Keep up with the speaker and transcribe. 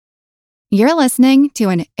You're listening to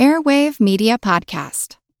an Airwave Media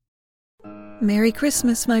Podcast. Merry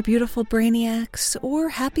Christmas, my beautiful brainiacs, or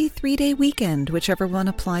happy 3-day weekend, whichever one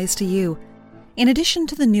applies to you. In addition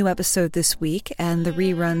to the new episode this week and the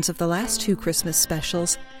reruns of the last 2 Christmas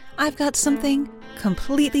specials, I've got something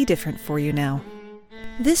completely different for you now.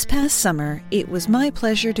 This past summer, it was my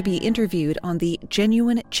pleasure to be interviewed on the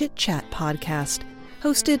Genuine Chit Chat podcast,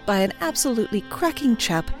 hosted by an absolutely cracking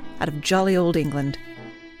chap out of jolly old England.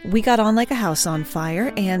 We got on like a house on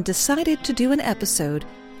fire and decided to do an episode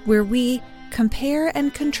where we compare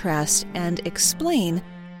and contrast and explain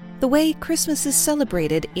the way Christmas is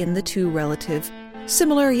celebrated in the 2 relative,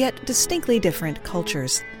 similar yet distinctly different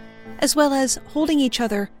cultures, as well as holding each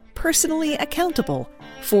other personally accountable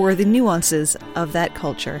for the nuances of that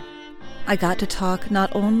culture. I got to talk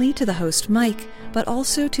not only to the host Mike, but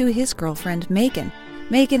also to his girlfriend Megan.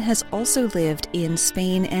 Megan has also lived in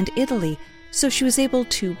Spain and Italy, so she was able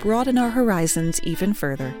to broaden our horizons even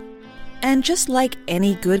further. And just like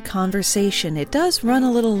any good conversation, it does run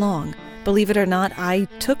a little long. Believe it or not, I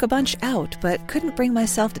took a bunch out, but couldn't bring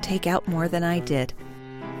myself to take out more than I did.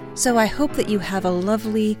 So I hope that you have a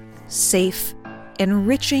lovely, safe,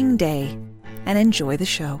 enriching day, and enjoy the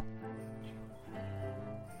show.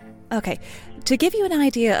 Okay, to give you an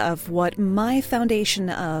idea of what my foundation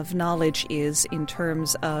of knowledge is in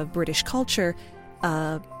terms of British culture,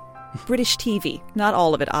 British TV. Not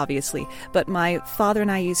all of it, obviously, but my father and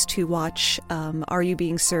I used to watch Are You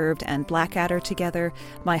Being Served and Blackadder together.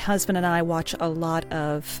 My husband and I watch a lot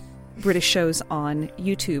of British shows on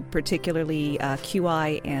YouTube, particularly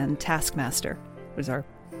QI and Taskmaster. Those are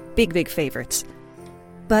big favorites.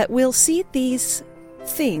 But we'll see these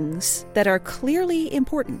things that are clearly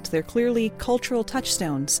important. They're clearly cultural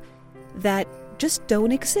touchstones that just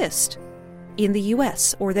don't exist in the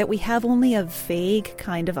US, or that we have only a vague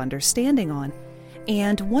kind of understanding on.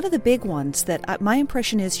 And one of the big ones that my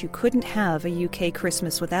impression is you couldn't have a UK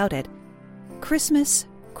Christmas without it: Christmas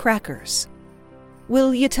crackers.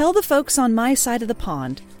 Will you tell the folks on my side of the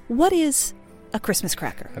pond, what is a Christmas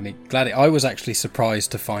cracker? I mean, Gladys, I was actually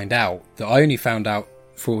surprised to find out that I only found out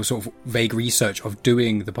for sort of vague research of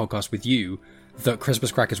doing the podcast with you that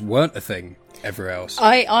Christmas crackers weren't a thing everywhere else.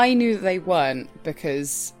 I knew that they weren't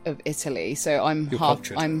because of Italy, so I'm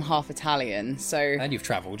half Italian. So and you've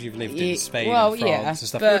travelled. You've lived in Spain and France and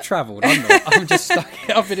stuff. But you've travelled. I'm not. I'm just stuck.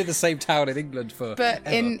 I've been in the same town in England for. But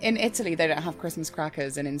in Italy they don't have Christmas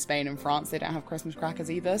crackers, and in Spain and France they don't have Christmas crackers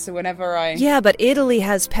either. So whenever but Italy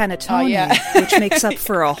has panettone, which makes up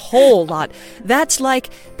for a whole lot. That's like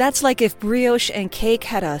if brioche and cake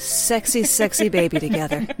had a sexy baby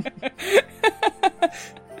together.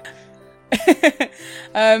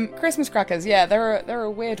 Christmas crackers, they're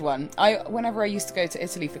a weird one. Whenever I used to go to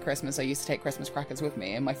Italy for Christmas, I used to take Christmas crackers with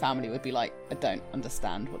me, and my family would be like, I don't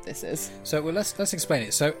understand what this is. So let's explain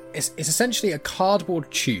it. So it's essentially a cardboard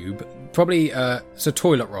tube, probably it's a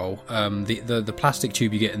toilet roll. The plastic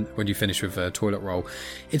tube you get when you finish with a toilet roll.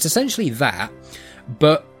 It's essentially that,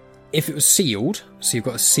 but if it was sealed, so you've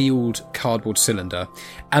got a sealed cardboard cylinder,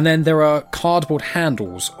 and then there are cardboard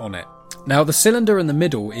handles on it. Now, the cylinder in the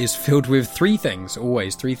middle is filled with 3 things,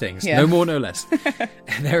 always 3 things, no more, no less.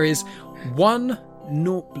 There is one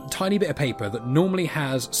tiny bit of paper that normally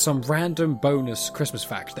has some random bonus Christmas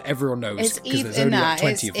fact that everyone knows, because there's only like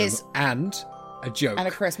 20 of them, and a joke. And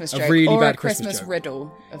a Christmas joke. A really or bad a Christmas joke.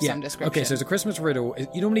 riddle of some description. Okay, so it's a Christmas riddle.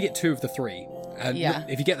 You normally get 2 of the 3. And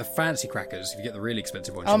if you get the fancy crackers, if you get the really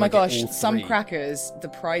expensive ones, oh my gosh, get all 3. Some crackers, the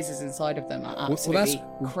prizes inside of them are absolutely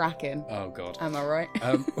cracking. Oh god, am I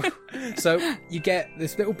right? So you get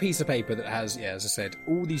this little piece of paper that has, as I said,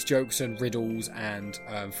 all these jokes and riddles and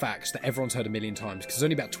facts that everyone's heard a million times, because there's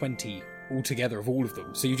only about 20 altogether of all of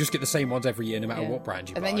them. So you just get the same ones every year, no matter what brand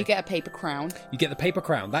you buy. And then you get a paper crown. You get the paper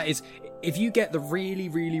crown. That is, if you get the really,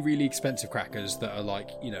 really, really expensive crackers that are like,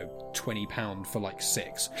 £20 for like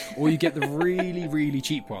 6, or you get the really, really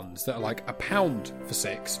cheap ones that are like £1 for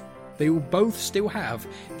 6, they will both still have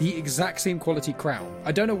the exact same quality crown.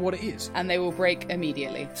 I don't know what it is. And they will break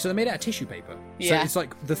immediately. So they're made out of tissue paper. Yeah. So it's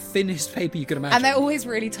like the thinnest paper you could imagine. And they're always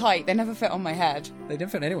really tight. They never fit on my head. They don't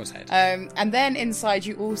fit on anyone's head. And then inside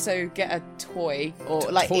you also get a toy, or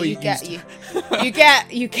you get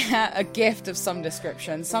a gift of some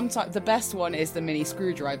description. Sometimes the best one is the mini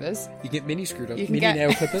screwdrivers. You get mini screwdrivers,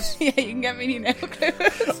 nail clippers. Yeah, you can get mini nail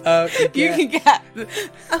clippers. You can get.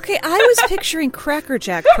 Okay, I was picturing Cracker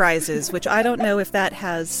Jack prizes, which I don't know if that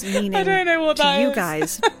has meaning I don't know what to that you is.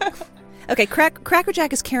 guys. Okay, Cracker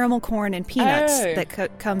Jack is caramel corn and peanuts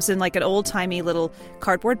that comes in like an old-timey little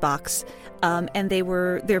cardboard box. And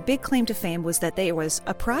their big claim to fame was that there was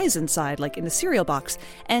a prize inside, like in the cereal box.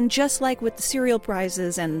 And just like with the cereal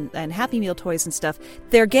prizes and Happy Meal toys and stuff,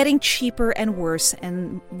 they're getting cheaper and worse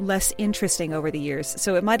and less interesting over the years.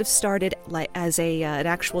 So it might have started like as an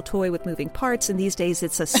actual toy with moving parts, and these days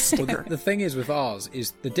it's a sticker. Well, the thing is with ours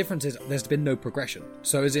is the difference is there's been no progression.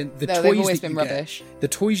 So as in the they've toys always that been you rubbish. get, the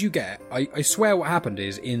toys you get, I swear what happened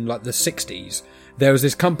is in like the 60s, there was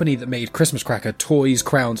this company that made Christmas cracker toys,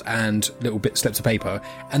 crowns, and little slips of paper,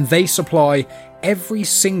 and they supply every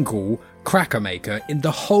single cracker maker in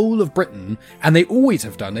the whole of Britain, and they always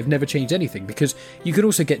have done. They've never changed anything, because you can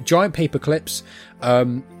also get giant paper clips.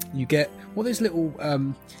 You get those little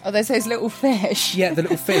there's those little fish. Yeah, the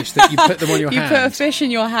little fish that you put them on your hand. You put a fish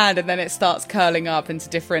in your hand and then it starts curling up into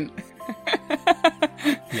different.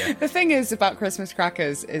 Yeah. The thing is about Christmas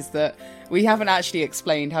crackers is that we haven't actually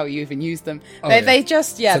explained how you even use them. Oh, they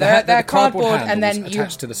just So they're cardboard and then you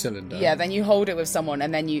attached to the cylinder. Yeah, then you hold it with someone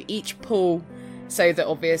and then you each pull, so that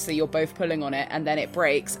obviously you're both pulling on it, and then it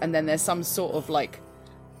breaks, and then there's some sort of like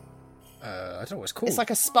I don't know what it's called. it's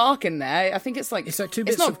like a spark in there. I think it's like two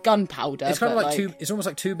bits it's not of gunpowder. It's kind of but like two. It's almost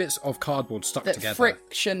like two bits of cardboard stuck that together.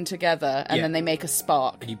 friction together, and Yeah. then they make a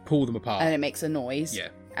spark, And you pull them apart. and it makes a noise. Yeah.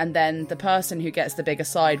 And then the person who gets the bigger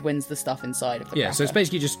side wins the stuff inside of the Yeah, cracker. so it's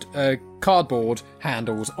basically just cardboard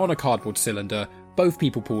handles on a cardboard cylinder. Both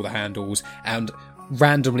people pull the handles, and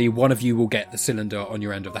randomly one of you will get the cylinder on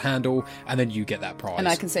your end of the handle, and then you get that prize. And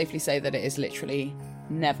I can safely say that it is literally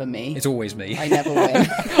never me. It's always me. I never win.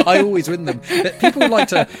 I always win them. People like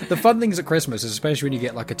to... The fun things at Christmas, especially when you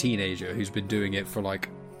get like a teenager who's been doing it for like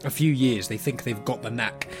a few years, they think they've got the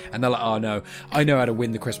knack, and they're like, oh no, I know how to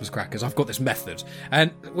win the Christmas crackers, I've got this method.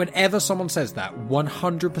 And whenever someone says that,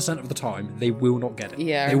 100% of the time, they will not get it.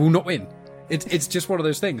 Yeah. They will not win. It's just one of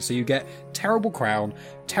those things. So you get terrible crown,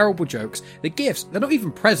 terrible jokes. The gifts, they're not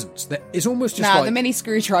even presents. It's almost just like... the mini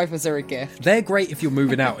screwdrivers are a gift. They're great if you're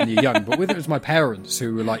moving out and you're young, but whether it was my parents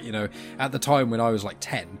who were like, at the time when I was like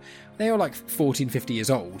 10, they were like 14, 50 years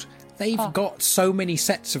old. They've got so many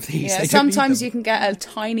sets of these. Yeah, sometimes you can get a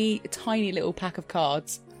tiny little pack of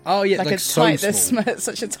cards. Oh yeah, like so small.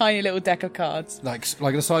 Such a tiny little deck of cards. Like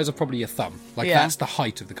the size of probably your thumb. Like that's the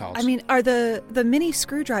height of the cards. I mean, are the mini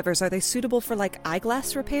screwdrivers, are they suitable for like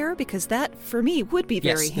eyeglass repair? Because that, for me, would be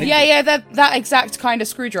very handy. Yeah, that exact kind of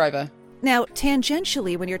screwdriver. Now,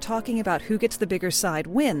 tangentially, when you're talking about who gets the bigger side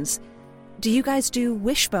wins, do you guys do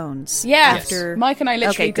wishbones? Yeah, after... Mike and I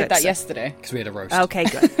literally good. did that yesterday. Because we had a roast. Okay,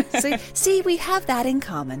 good. So, see, we have that in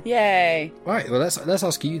common. Yay. Right, well, let's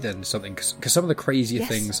ask you then something, because some of the crazier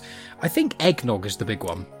things... I think eggnog is the big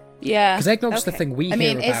one. Yeah. Because eggnog's the thing we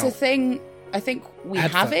hear about. It's a thing... I think we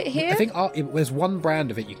have it here. I think there's one brand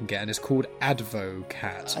of it you can get, and it's called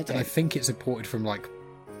Advocat. And I think it's imported from, like,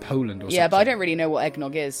 Poland or something. Yeah, but I don't really know what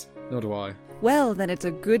eggnog is. Nor do I. Well, then it's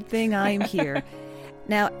a good thing I'm here.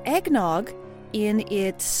 Now, eggnog, in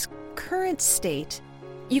its current state,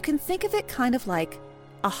 you can think of it kind of like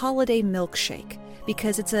a holiday milkshake,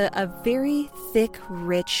 because it's a very thick,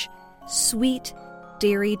 rich, sweet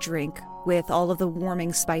dairy drink with all of the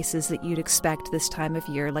warming spices that you'd expect this time of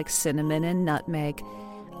year, like cinnamon and nutmeg.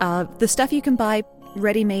 The stuff you can buy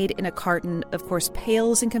ready-made in a carton, of course,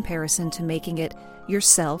 pales in comparison to making it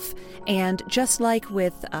yourself. And just like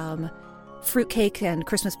with fruitcake and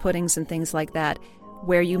Christmas puddings and things like that,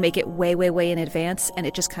 where you make it way, way, way in advance, and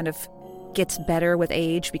it just kind of gets better with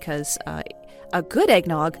age, because a good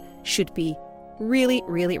eggnog should be really,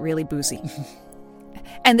 really, really boozy.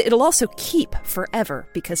 And it'll also keep forever,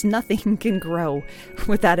 because nothing can grow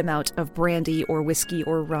with that amount of brandy or whiskey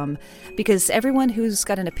or rum, because everyone who's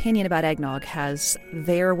got an opinion about eggnog has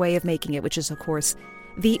their way of making it, which is, of course,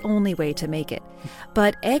 the only way to make it.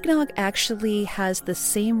 But eggnog actually has the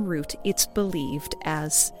same root, it's believed,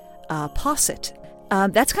 as posset.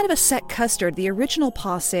 That's kind of a set custard. The original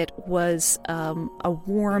posset was a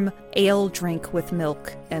warm ale drink with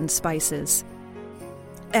milk and spices.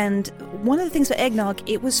 And one of the things with eggnog,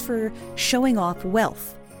 it was for showing off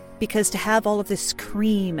wealth. Because to have all of this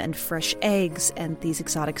cream and fresh eggs and these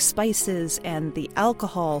exotic spices and the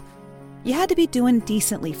alcohol, you had to be doing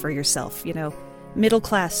decently for yourself, middle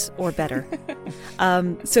class or better.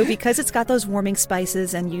 So because it's got those warming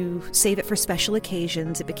spices and you save it for special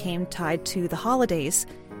occasions, it became tied to the holidays.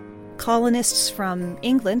 Colonists from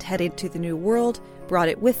England headed to the New World, brought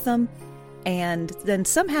it with them, and then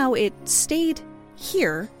somehow it stayed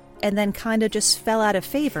here and then kind of just fell out of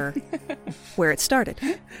favor where it started.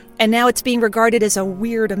 And now it's being regarded as a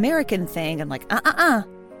weird American thing, and like,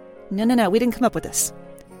 No, we didn't come up with this.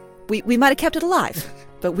 We might have kept it alive,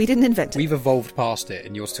 but we didn't invent it. We've evolved past it,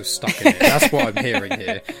 and you're still stuck in it. That's what I'm hearing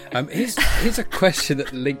here. Here's a question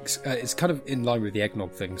that links. It's kind of in line with the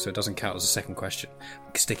eggnog thing, so it doesn't count as a second question.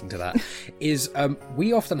 Sticking to that is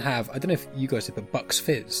we often have. I don't know if you guys did, but Bucks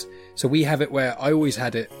Fizz. So we have it where I always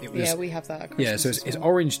had it. It was, yeah, we have that. At Christmas so it's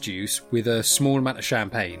orange juice with a small amount of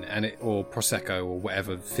champagne or prosecco or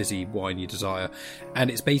whatever fizzy wine you desire, and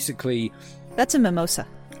it's basically that's a mimosa.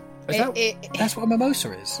 That's what a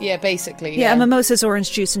mimosa is? Yeah, basically. Yeah, a mimosa is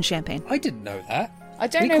orange juice and champagne. I didn't know that. I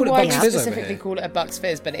don't know why you specifically call it a Bucks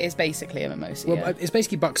Fizz, but it is basically a mimosa. Well, it's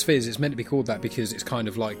basically Bucks Fizz. It's meant to be called that because it's kind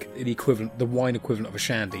of like the wine equivalent of a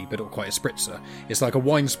shandy, but not quite a spritzer. It's like a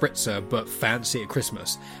wine spritzer, but fancy at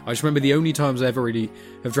Christmas. I just remember the only times I ever really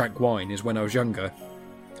have drank wine is when I was younger.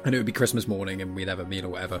 And it would be Christmas morning and we'd have a meal or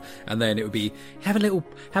whatever. And then it would be, have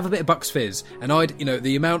a bit of Bucks Fizz. And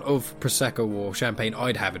the amount of Prosecco or champagne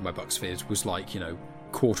I'd have in my Bucks Fizz was like,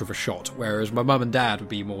 quarter of a shot. Whereas my mum and dad would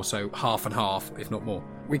be more so half and half, if not more.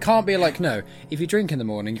 We can't be like, no, if you drink in the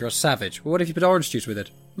morning, you're a savage. Well, what if you put orange juice with it?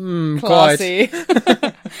 Classy.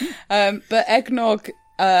 But eggnog,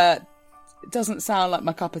 doesn't sound like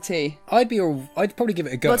my cup of tea. I'd probably give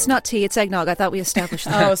it a go. Well, it's not tea, it's eggnog. I thought we established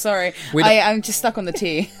that. Oh, sorry. I'm just stuck on the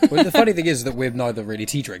tea. Well, the funny thing is that we're neither really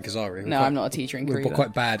tea drinkers, are we? I'm not a tea drinker We're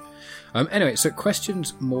quite bad. Anyway, so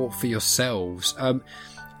questions more for yourselves.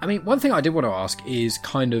 One thing I did want to ask is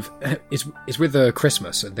kind of is with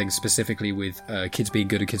Christmas and things, specifically with kids being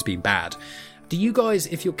good and kids being bad. Do you guys,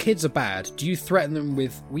 if your kids are bad, do you threaten them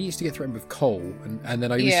with... We used to get threatened with coal, and then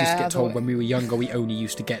I used to get told when we were younger we only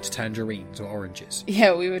used to get tangerines or oranges.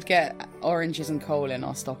 Yeah, we would get oranges and coal in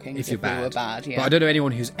our stockings if we were bad, yeah. But I don't know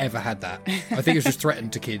anyone who's ever had that. I think it was just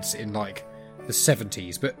threatened to kids in, like, the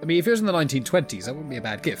 70s. But, if it was in the 1920s, that wouldn't be a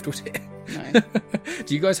bad gift, would it? No.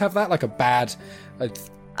 Do you guys have that? Like a bad...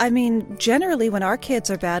 generally when our kids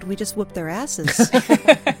are bad, we just whoop their asses.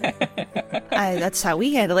 That's how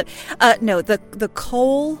we handle it. No,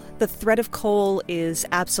 the threat of coal is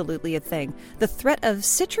absolutely a thing. The threat of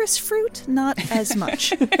citrus fruit, not as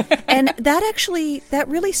much. And that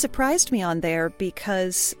really surprised me on there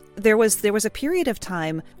because there was a period of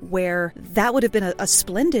time where that would have been a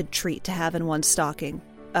splendid treat to have in one's stocking.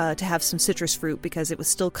 To have some citrus fruit because it was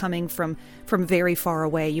still coming from very far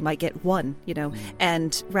away. You might get one,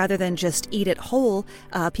 and rather than just eat it whole,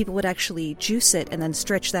 people would actually juice it and then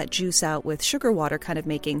stretch that juice out with sugar water, kind of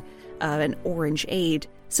making an orangeade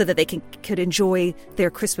so that they could enjoy their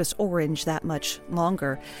Christmas orange that much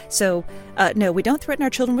longer. So, no, we don't threaten our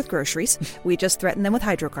children with groceries. We just threaten them with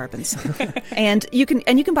hydrocarbons. And you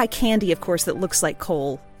can buy candy, of course, that looks like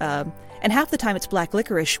coal. And half the time it's black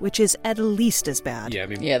licorice, which is at least as bad. Yeah,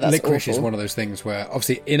 that's licorice awful. Is one of those things where,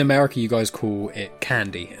 obviously, in America you guys call it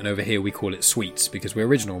candy, and over here we call it sweets, because we're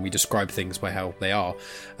original and we describe things by how they are.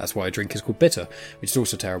 That's why a drink is called bitter, which is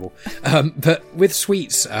also terrible. But with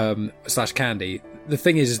sweets / candy, the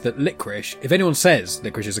thing is that licorice, if anyone says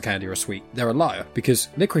licorice is a candy or a sweet, they're a liar, because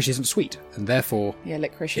licorice isn't sweet, and therefore... Yeah,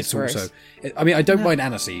 licorice is gross. Also... I don't mind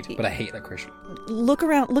aniseed, but I hate licorice. Look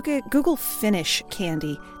at Google Finnish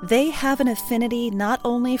candy. They have an affinity not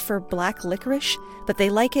only for black licorice, but they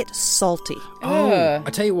like it salty. Oh, I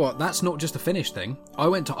tell you what, that's not just a Finnish thing. I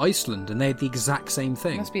went to Iceland and they had the exact same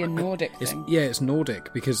thing. It must be a Nordic thing. It's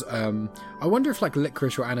Nordic, because I wonder if like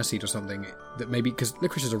licorice or aniseed or something, that maybe, because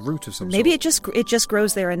licorice is a root of some sort. Maybe it just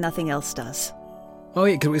grows there and nothing else does. Oh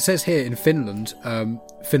yeah, because it says here in Finland,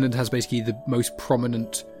 Finland has basically the most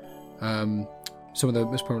prominent, some of the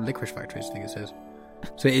most prominent licorice factories, I think it says.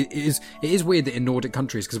 So it is weird that in Nordic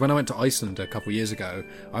countries, because when I went to Iceland a couple of years ago,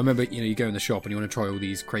 I remember, you go in the shop and you want to try all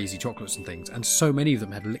these crazy chocolates and things, and so many of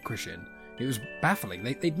them had licorice in. It was baffling.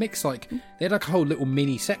 They'd mix they had like a whole little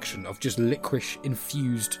mini section of just licorice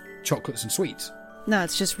infused chocolates and sweets. No,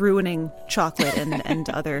 it's just ruining chocolate and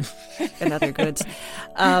other goods.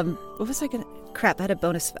 What was I gonna? Crap! I had a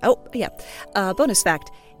bonus. Oh yeah, bonus fact.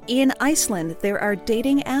 In Iceland, there are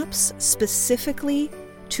dating apps specifically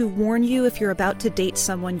to warn you if you're about to date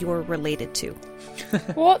someone you're related to.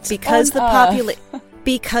 What? Because the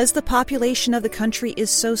population of the country is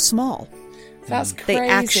so small. That's crazy. They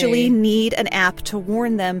actually need an app to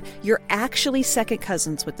warn them you're actually second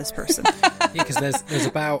cousins with this person. Yeah, because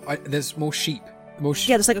there's more sheep.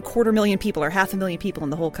 Yeah, there's like 250,000 people or 500,000 people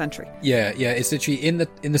in the whole country. Yeah, it's literally in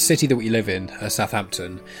the city that we live in,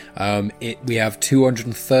 Southampton. We have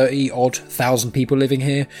 230,000 people living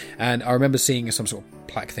here, and I remember seeing some sort of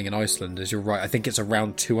plaque thing in Iceland. As you're right, I think it's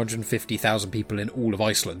around 250,000 people in all of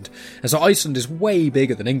Iceland, and so Iceland is way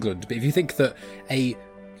bigger than England. But if you think that a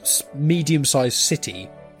medium-sized city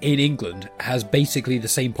in England has basically the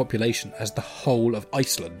same population as the whole of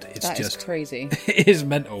Iceland, it's just just crazy. It is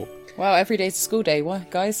mental. Well, every day's a school day. What,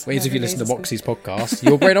 guys? Wait, if you listen to Moxie's podcast,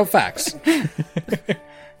 your brain on facts.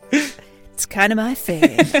 It's kind of my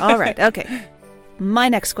thing. All right, okay. My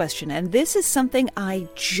next question, and this is something I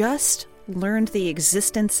just learned the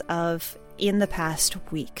existence of in the past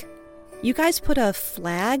week. You guys put a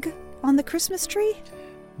flag on the Christmas tree?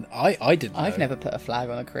 I didn't know. I've never put a flag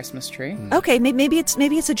on a Christmas tree. Okay, maybe it's a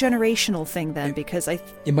generational thing then, because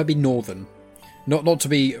it might be northern. Not to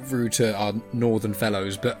be rude to our northern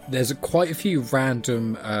fellows, but there's quite a few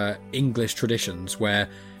random English traditions where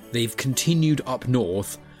they've continued up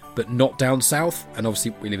north, but not down south. And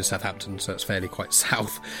obviously, we live in Southampton, so it's fairly quite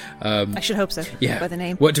south. I should hope so. Yeah. By the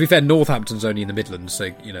name. Well, to be fair, Northampton's only in the Midlands, so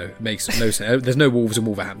it makes no sense. There's no Wolves in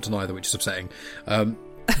Wolverhampton either, which is upsetting.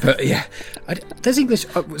 But yeah, there's English.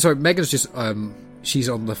 Sorry, Megan's just she's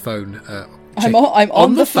on the phone. I'm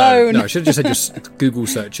on the phone. No, I should have just said just Google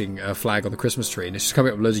searching a flag on the Christmas tree, and it's just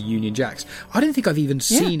coming up with loads of Union Jacks. I don't think I've even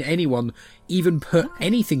seen anyone even put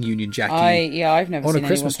anything Union Jacky. I've never on seen a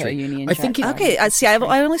Christmas anyone tree. Put a Union I think Jack. Okay,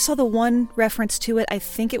 I only saw the one reference to it. I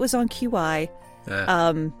think it was on QI.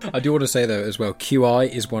 I do want to say though as well,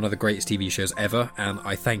 QI is one of the greatest TV shows ever, and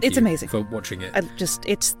I thank it's you amazing. for watching it.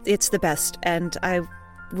 It's the best, and I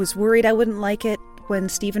was worried I wouldn't like it when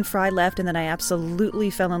Stephen Fry left, and then I absolutely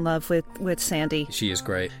fell in love with Sandy. She is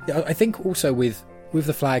great. Yeah, I think also with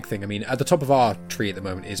the flag thing, I mean, at the top of our tree at the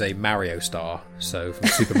moment is a Mario star, so from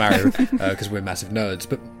Super Mario, because we're massive nerds.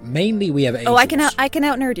 But mainly we have angels. Oh, I can out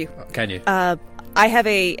nerd you. Can you? I have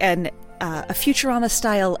a Futurama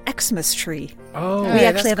style Xmas tree. Oh, we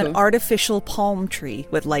actually have cool. an artificial palm tree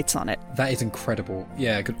with lights on it. That is incredible.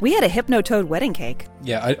 Yeah, we had a Hypnotoad wedding cake.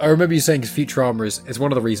 Yeah, I remember you saying Futurama is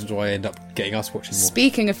one of the reasons why I end up getting us watching more.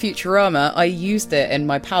 Speaking of Futurama, I used it in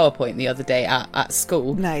my PowerPoint the other day at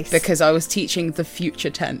school. Nice. Because I was teaching the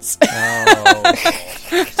future tense. Oh,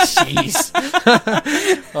 jeez.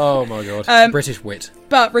 Oh my god. British wit.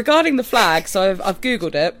 But regarding the flag, so I've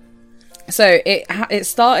Googled it. So it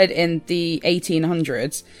started in the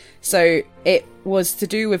 1800s. So it was to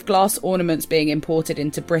do with glass ornaments being imported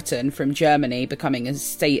into Britain from Germany, becoming a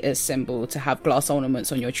status symbol to have glass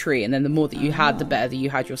ornaments on your tree. And then the more that you had, the better that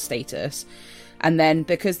you had your status. And then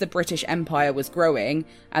because the British Empire was growing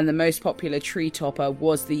and the most popular tree topper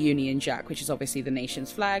was the Union Jack, which is obviously the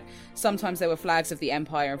nation's flag, sometimes there were flags of the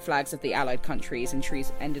Empire and flags of the Allied countries, and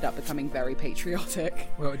trees ended up becoming very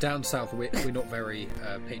patriotic. Well, down south we're not very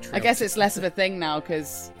patriotic. I guess it's less of a thing now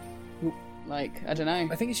because, like, I don't know.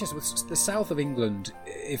 I think it's just with the south of England.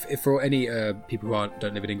 If for any people who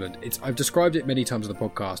don't live in England, I've described it many times on the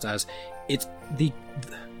podcast as it's the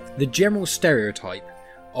general stereotype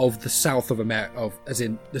of the south of America, as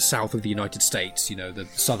in the south of the United States. The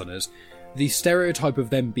Southerners. The stereotype of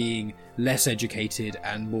them being less educated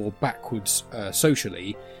and more backwards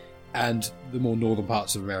socially, and the more northern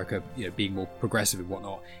parts of America, being more progressive and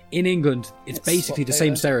whatnot. In England, it's basically the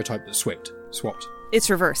same stereotype that's swapped. It's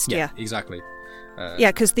reversed, yeah. Exactly.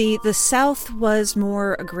 Yeah, because the South was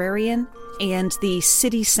more agrarian, and the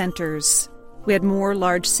city centers, we had more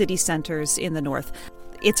large city centers in the North.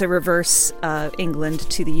 It's a reverse England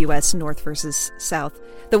to the US, North versus South.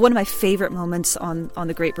 One of my favorite moments on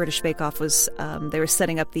the Great British Bake Off was they were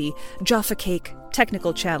setting up the Jaffa Cake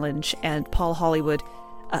technical challenge, and Paul Hollywood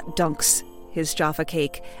dunks his Jaffa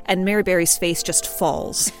cake, and Mary Berry's face just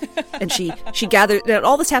falls. And she gathers...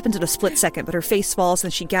 All this happens in a split second, but her face falls,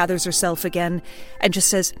 and she gathers herself again and just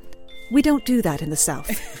says, "We don't do that in the South."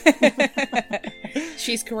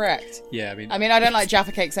 She's correct. Yeah, I mean, I don't like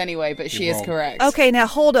Jaffa cakes anyway, but she is correct. Okay, now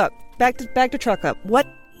hold up. Back to Truck Up. What?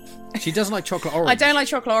 She doesn't like chocolate orange. I don't like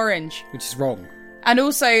chocolate orange. Which is wrong. And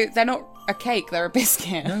also, they're not a cake, they're a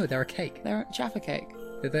biscuit. No, they're a cake. They're a Jaffa cake.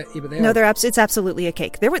 It's absolutely a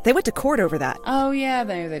cake. They went to court over that. Oh yeah,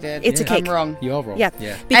 they did. It's a cake. I'm wrong. You are wrong. Yeah.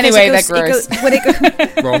 Anyway, they're gross.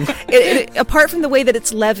 Wrong. Apart from the way that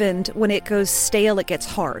it's leavened, when it goes stale, it gets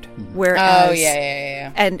hard. Whereas,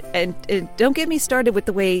 yeah. And don't get me started with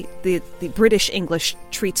the way the British English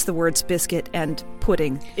treats the words biscuit and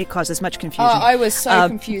pudding. It causes much confusion. I was so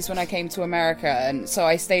confused when I came to America, and so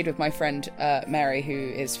I stayed with my friend Mary, who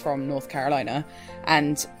is from North Carolina,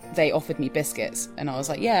 and they offered me biscuits, and I was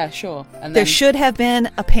like, yeah, sure. And then, there should have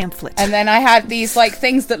been a pamphlet. And then I had these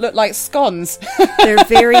things that look like scones.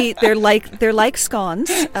 they're like scones,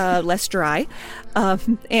 less dry,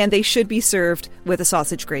 and they should be served with a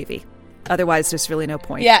sausage gravy. Otherwise, there's really no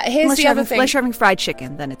point. Yeah, here's the other thing. Unless you're having fried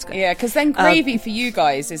chicken, then it's good. Yeah, because then gravy for you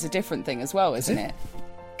guys is a different thing as well, isn't it?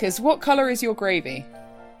 Because what colour is your gravy?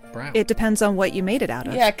 Brown. It depends on what you made it out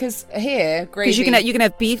of. Yeah, because here, gravy... Because you can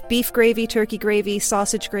have beef gravy, turkey gravy,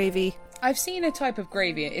 sausage gravy. I've seen a type of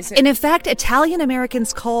gravy. And in fact, Italian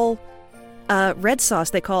Americans call red sauce,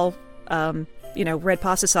 they call red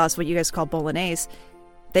pasta sauce, what you guys call bolognese,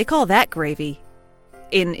 they call that gravy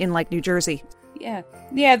in like New Jersey. Yeah.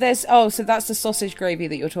 There's so that's the sausage gravy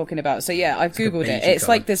that you're talking about. So yeah, I've googled it. It's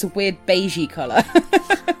like this weird beigey color.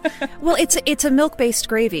 Well, it's a milk-based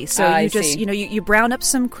gravy. So you just see. You brown up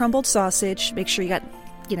some crumbled sausage. Make sure you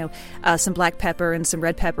got some black pepper and some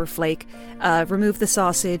red pepper flake. Remove the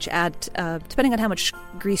sausage. Add depending on how much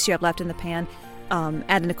grease you have left in the pan.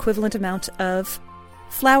 Add an equivalent amount of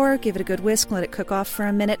flour. Give it a good whisk. Let it cook off for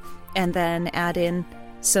a minute, and then add in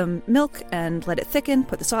some milk and let it thicken.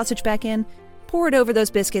 Put the sausage back in. Pour it over those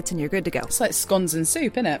biscuits and you're good to go. It's like scones and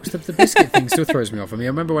soup, isn't it? The biscuit thing still throws me off. I mean, I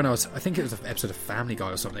remember when I think it was an episode of Family Guy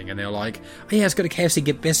or something, and they were like, oh yeah, let's go to KFC and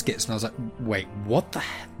get biscuits. And I was like, wait, what? I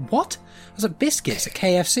was like, biscuits at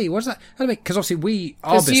KFC? What is that? Because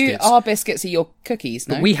obviously our biscuits are your cookies,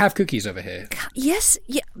 no? But we have cookies over here. Yes,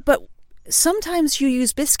 yeah, but sometimes you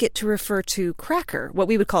use biscuit to refer to cracker, what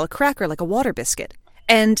we would call a cracker, like a water biscuit.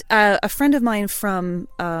 And a friend of mine from,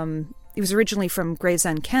 he was originally from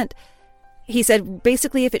Gravesend, Kent, he said,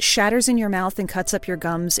 basically, if it shatters in your mouth and cuts up your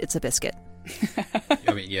gums, it's a biscuit.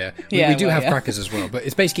 I mean, yeah. We do have crackers as well, but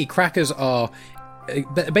it's basically, crackers are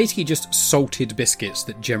basically just salted biscuits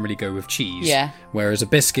that generally go with cheese. Yeah. Whereas a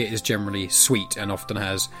biscuit is generally sweet and often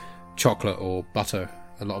has chocolate or butter,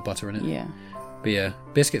 a lot of butter in it. Yeah. But yeah,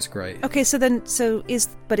 biscuits are great. Okay, is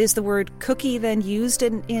the word cookie then used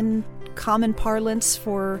in common parlance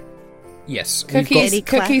for... Yes.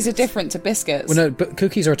 Cookies are different to biscuits. Well, no, but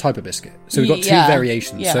cookies are a type of biscuit. So we've got two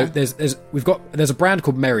variations. Yeah. So there's a brand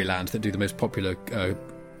called Maryland that do the most popular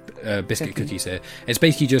biscuit cookies here. It's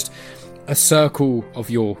basically just a circle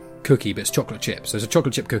of your cookie, but it's chocolate chips. So there's a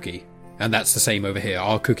chocolate chip cookie, and that's the same over here.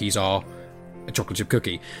 Our cookies are a chocolate chip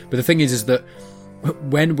cookie. But the thing is that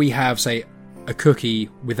when we have, say, a cookie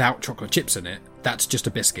without chocolate chips in it, that's just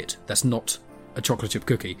a biscuit. That's not a chocolate chip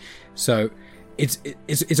cookie. So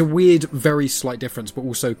it's a weird, very slight difference. But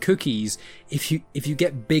also cookies, if you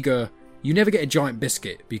get bigger, you never get a giant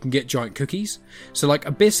biscuit, but you can get giant cookies. So like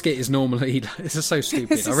a biscuit is normally, this is so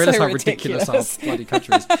stupid. I realise how ridiculous our bloody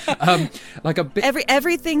country is.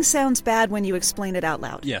 Everything sounds bad when you explain it out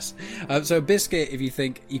loud. Yes. So a biscuit, if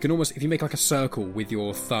you make like a circle with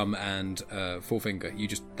your thumb and forefinger,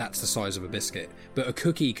 that's the size of a biscuit. But a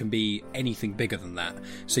cookie can be anything bigger than that.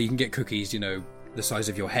 So you can get cookies, the size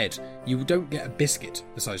of your head. You don't get a biscuit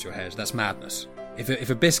the size of your head. That's madness. If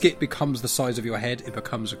a biscuit becomes the size of your head, it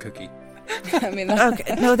becomes a cookie. I mean,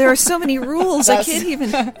 okay. No, there are so many rules. I can't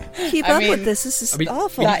even keep up with this. This is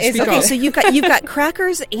awful. Okay, so you've got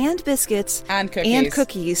crackers and biscuits and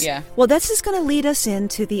cookies. Yeah. Well, this is going to lead us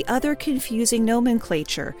into the other confusing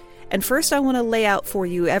nomenclature. And first, I want to lay out for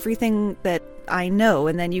you everything that I know,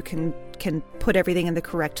 and then you can put everything in the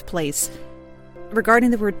correct place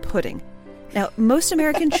regarding the word pudding. Now, most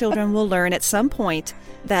American children will learn at some point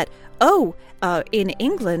that in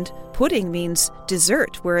England, pudding means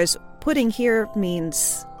dessert, whereas pudding here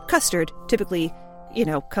means custard. Typically,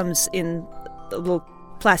 comes in a little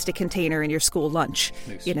plastic container in your school lunch,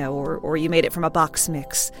 nice. Or you made it from a box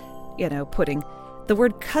mix, pudding. The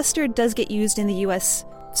word custard does get used in the U.S.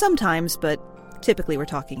 sometimes, but typically we're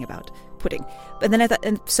talking about pudding. But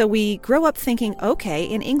then so we grow up thinking, okay,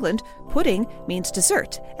 in England, pudding means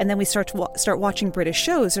dessert. And then we start watching British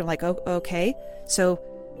shows and like, oh, okay, so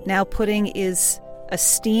now pudding is a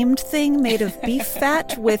steamed thing made of beef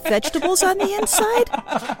fat with vegetables on the inside?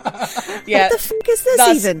 Yeah, what the fuck is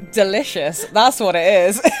this even? Delicious. That's what it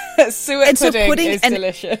is. Suet pudding is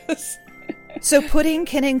delicious. So pudding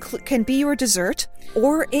can be your dessert,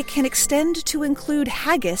 or it can extend to include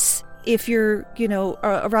haggis if you're,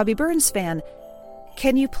 a Robbie Burns fan.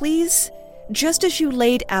 Can you please, just as you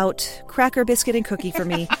laid out cracker, biscuit, and cookie for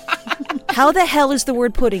me, how the hell is the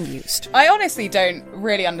word pudding used? I honestly don't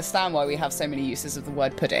really understand why we have so many uses of the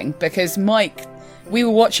word pudding, because we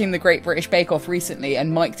were watching the Great British Bake Off recently,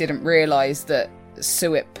 and Mike didn't realise that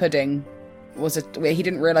suet pudding he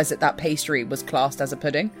didn't realise that pastry was classed as a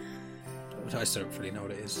pudding. I still don't really know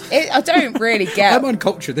what it is. I don't really get. I'm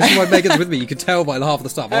uncultured. This is why Megan's with me. You can tell by half of the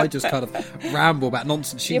stuff. I just kind of ramble about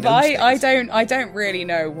nonsense. She knows I don't really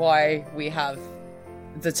know why we have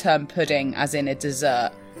the term pudding as in a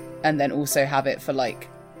dessert, and then also have it for like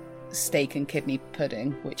steak and kidney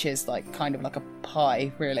pudding, which is like kind of like a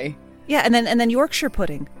pie, really. Yeah, and then Yorkshire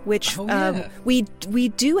pudding, which we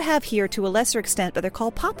do have here to a lesser extent, but they're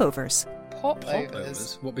called popovers.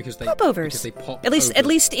 Popovers. What, because they Popovers. pop At over?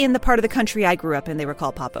 least in the part of the country I grew up in, they were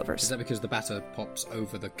called popovers. Is that because the batter pops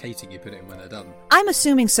over the coating you put it in when they're done? I'm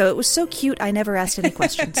assuming so. It was so cute, I never asked any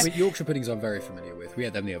questions. I mean, Yorkshire puddings I'm very familiar with. We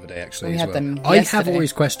had them the other day, actually, We as had well. them I have yesterday.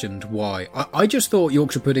 always questioned why. I just thought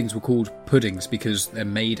Yorkshire puddings were called puddings because they're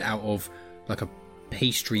made out of, like, a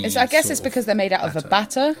pastry. I guess sort it's of because they're made out of a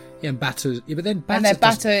batter. Yeah, and batter. Yeah, but then batter. And their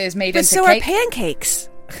batter is made But into so cake. are pancakes.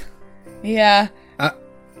 Yeah.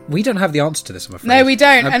 We don't have the answer to this, I'm afraid. No, we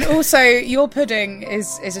don't. And also, your pudding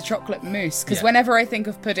is a chocolate mousse. Because Yeah. whenever I think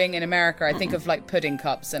of pudding in America, I think of like pudding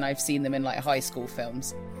cups, and I've seen them in like high school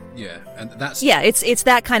films. Yeah, and that's. Yeah, it's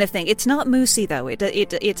that kind of thing. It's not moussey though.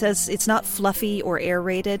 It's not fluffy or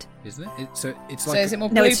aerated. Isn't it? So it's So like. is it more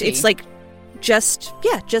No, bloopy? it's like just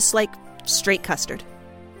like straight custard.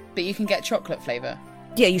 But you can get chocolate flavour.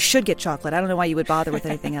 Yeah, you should get chocolate. I don't know why you would bother with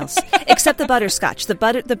anything else except the butterscotch. The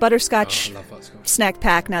butterscotch Oh, I love butterscotch. snack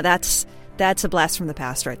pack. Now that's a blast from the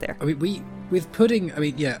past right there. I mean, with pudding. I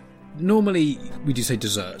mean, yeah. Normally, we do say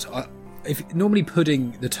dessert. Normally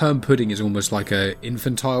pudding, the term pudding is almost like a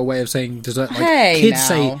infantile way of saying dessert. Like Hey,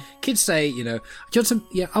 kids say, you know, do you want some?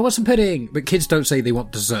 Yeah, I want some pudding. But kids don't say they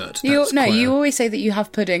want dessert. You That's quite a- always say that you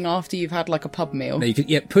have pudding after you've had like a pub meal. No, you can.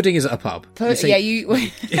 Yeah, pudding is at a pub. You say-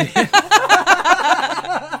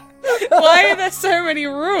 Why are there so many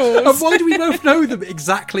rules? And why do we both know them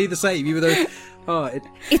exactly the same? Even though,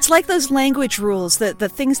 It's like those language rules, the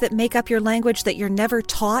things that make up your language that you're never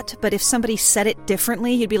taught, but if somebody said it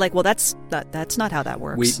differently, you'd be like, well, that's not how that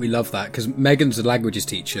works. we love that because Megan's a languages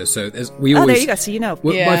teacher, so we Oh, always. there you go. So you know.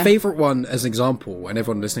 Well, Yeah. My favourite one, as an example, and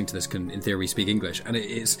everyone listening to this can, in theory, speak English, and it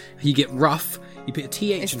is you get rough, you put a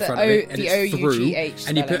TH It's in the front of it, and the it's through, OUGH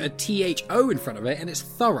and you put spelling. a THO in front of it, and it's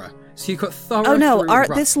thorough. So you've got thorough. Oh no, through, rough.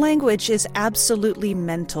 this language is absolutely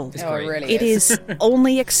mental. It's Oh, great. it really It is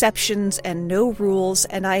only exceptions and no rules,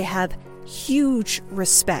 and I have huge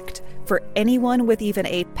respect for anyone with even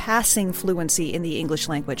a passing fluency in the English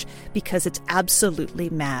language because it's absolutely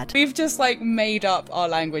mad. We've just like made up our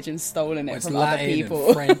language and stolen it It's from Latin other people.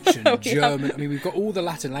 and French and We have- German. I mean, we've got all the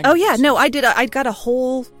Latin Oh languages. yeah, no, I did. I got a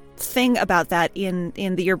whole thing about that in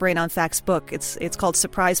the Your Brain on Facts book. It's called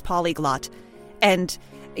Surprise Polyglot, and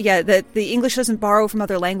yeah, the English doesn't borrow from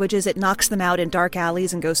other languages. It knocks them out in dark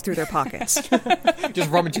alleys and goes through their pockets. Just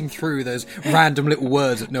rummaging through those random little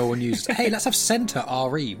words that no one uses. Hey, let's have centre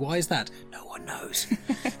RE. Why is that? No one knows.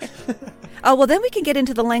 Oh, well, then we can get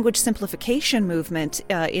into the language simplification movement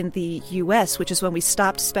in the U.S., which is when we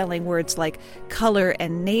stopped spelling words like color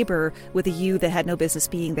and neighbor with a U that had no business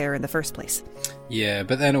being there in the first place. Yeah,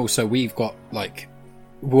 but then also we've got like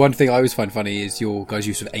one thing I always find funny is your guys'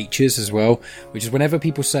 use of H's as well, which is whenever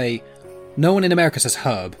people say, no one in America says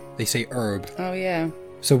herb, they say herb. Oh yeah.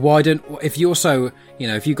 So why don't, if you're so,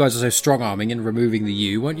 if you guys are so strong arming and removing the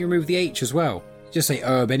U, why don't you remove the H as well? Just say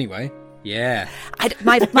herb anyway. Yeah.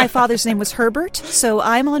 My father's name was Herbert, so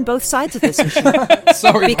I'm on both sides of this issue.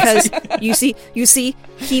 Sorry. Because you see,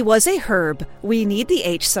 he was a herb. We need the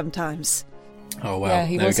H sometimes. Oh wow. Yeah,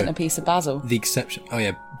 he There we wasn't go. a piece of basil. The exception. Oh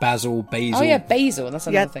yeah, basil, Oh yeah, basil. That's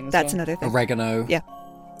another Yeah, thing. As that's well. another thing. oregano. Yeah.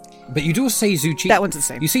 But you do also say zucchini. That one's the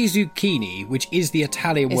same. You say zucchini, which is the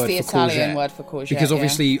Italian It's word the for Italian courgette. word for courgette, Because yeah.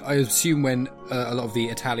 obviously, I assume when a lot of the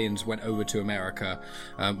Italians went over to America,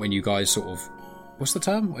 when you guys sort of, what's the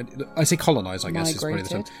term? I say colonise, I guess is probably the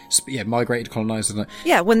term. Yeah, migrated, colonised.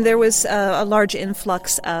 Yeah, when there was a large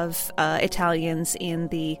influx of Italians in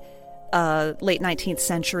the late 19th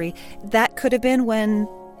century, that could have been when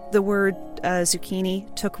the word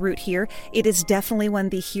zucchini took root here. It is definitely when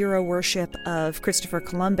the hero worship of Christopher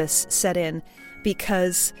Columbus set in,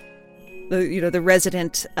 because the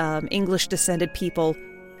resident English-descended people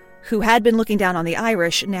who had been looking down on the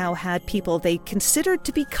Irish now had people they considered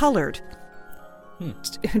to be colored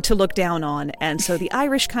to look down on, and so the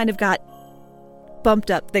Irish kind of got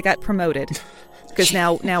bumped up. They got promoted. Because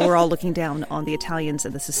now we're all looking down on the Italians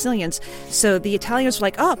and the Sicilians. So the Italians were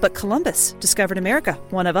like, oh, but Columbus discovered America,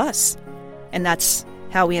 one of us. And that's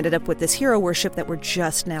how we ended up with this hero worship that we're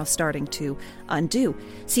just now starting to undo.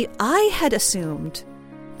 See, I had assumed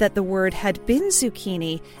that the word had been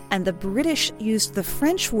zucchini, and the British used the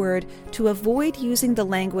French word to avoid using the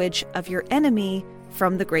language of your enemy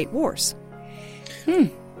from the Great Wars.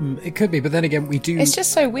 It could be, but then again, we do. It's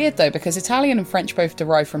just so weird though, because Italian and French both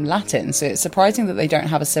derive from Latin, so it's surprising that they don't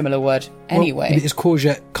have a similar word anyway. Is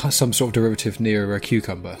courgette some sort of derivative near a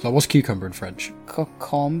cucumber? Like, what's cucumber in French?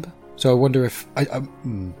 Cocombe. So I wonder if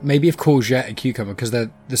maybe if courgette and cucumber, because they're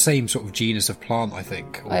the same sort of genus of plant, I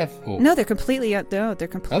think. No, they're completely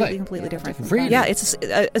completely different. Really? Yeah, it's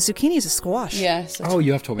a zucchini is a squash. Yeah. Oh,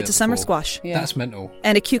 you have told me It's that a summer before. squash. Yeah. That's mental.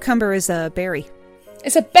 And a cucumber is a berry.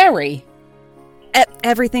 It's a berry.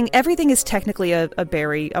 Everything is technically a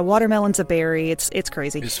berry. A watermelon's a berry. It's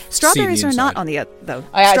crazy. Strawberries are not on the though.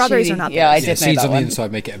 Strawberries are not. Yeah, I did know seeds that on one. the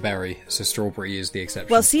inside make it a berry, so strawberry is the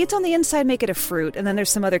exception. Well, seeds on the inside make it a fruit, and then there's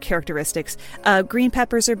some other characteristics. Green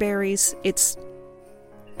peppers are berries. It's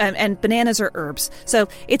and bananas are herbs. So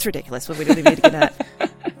it's ridiculous, but we don't even need to get into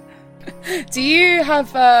that. Do you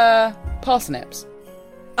have parsnips?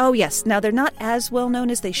 Oh yes. Now they're not as well known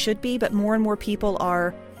as they should be, but more and more people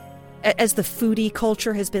are. As the foodie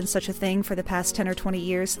culture has been such a thing for the past 10 or 20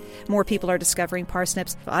 years, more people are discovering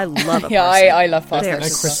parsnips. I love a Yeah, parsnip. I love They're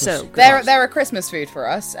parsnips. so good. They're a Christmas food for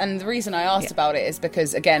us, and the reason I asked about it is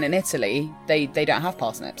because, again, in Italy, they don't have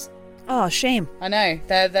parsnips. Oh, shame. I know,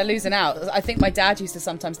 they're losing out. I think my dad used to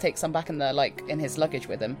sometimes take some back in his luggage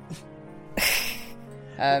with him.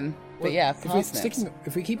 But yeah, parsnips.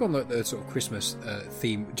 If we keep on the sort of Christmas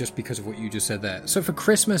theme, just because of what you just said there. So for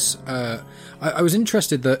Christmas, I was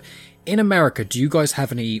interested that in America, do you guys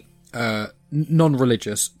have any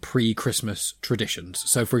non-religious pre-Christmas traditions?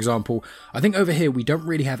 So for example, I think over here we don't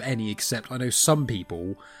really have any, except I know some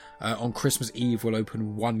people on Christmas Eve will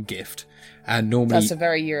open one gift, and normally That's a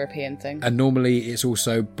very European thing. And normally it's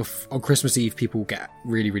also on Christmas Eve people get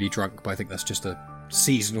really, really drunk, but I think that's just a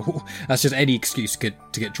seasonal. That's just any excuse to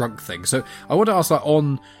get drunk thing. So I want to ask, like,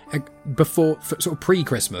 on before sort of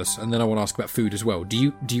pre-Christmas, and then I want to ask about food as well. Do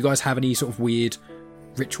you guys have any sort of weird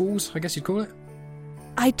rituals, I guess you'd call it?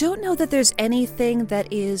 I don't know that there's anything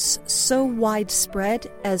that is so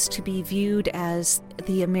widespread as to be viewed as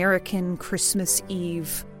the American Christmas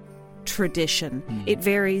Eve tradition. It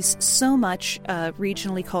varies so much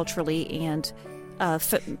regionally, culturally, and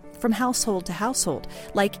from household to household.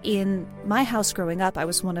 Like in my house growing up, I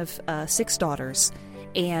was one of 6 daughters,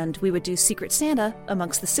 and we would do Secret Santa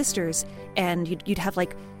amongst the sisters, and you'd have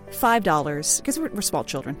like $5, because we're small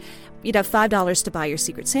children. You'd have $5 to buy your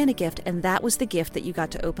Secret Santa gift, and that was the gift that you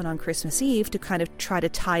got to open on Christmas Eve to kind of try to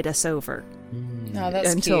tide us over. Oh,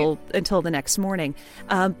 that's cute. Until the next morning.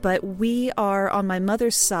 But we are on my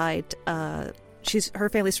mother's side. Her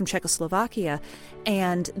family's from Czechoslovakia,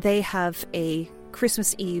 and they have a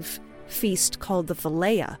Christmas Eve feast called the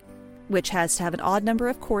Valea, which has to have an odd number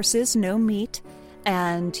of courses, no meat,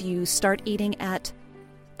 and you start eating at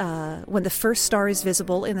when the first star is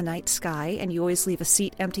visible in the night sky, and you always leave a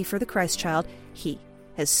seat empty for the Christ child. He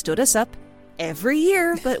has stood us up every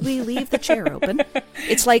year, but we leave the chair open.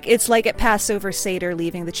 It's like at Passover Seder,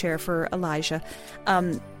 leaving the chair for Elijah.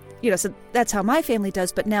 So that's how my family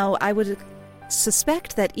does. But now I would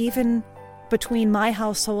suspect that even between my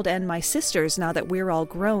household and my sisters, now that we're all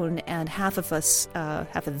grown and half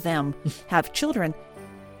of them have children,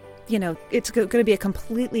 it's going to be a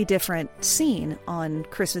completely different scene on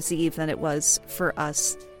Christmas Eve than it was for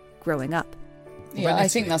us growing up. Yeah, I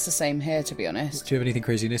think that's the same here, to be honest. Do you have anything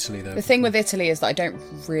crazy in Italy, though? The thing with Italy is that I don't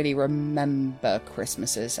really remember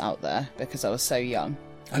Christmases out there because I was so young.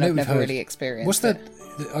 And I've never really experienced it.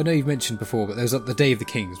 I know you've mentioned before, but there's the Day of the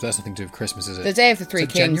Kings, but that's nothing to do with Christmas, is it? The Day of the Three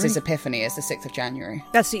Kings January? is Epiphany, it's the 6th of January.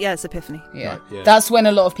 It's Epiphany. Yeah. Right, yeah. That's when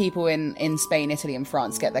a lot of people in Spain, Italy and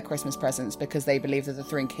France get their Christmas presents, because they believe that the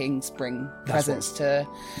Three Kings bring presents to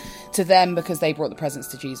them because they brought the presents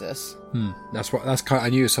to Jesus. That's kind of, I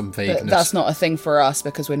knew it was some vagueness. But that's not a thing for us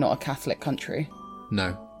because we're not a Catholic country.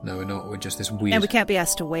 No, we're not. We're just this weird... And we can't be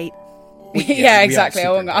asked to wait. Yeah, exactly.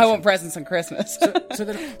 I want presents on Christmas.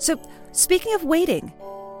 So, speaking of waiting,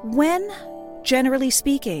 when, generally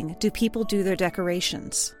speaking, do people do their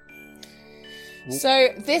decorations? So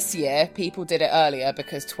this year, people did it earlier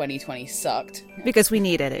because 2020 sucked. Because we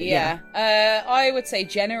needed it, yeah. I would say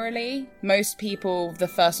generally, most people, the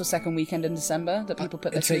first or second weekend in December, that people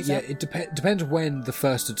put their trees up. It depends when the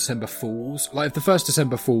 1st of December falls. Like, if the 1st of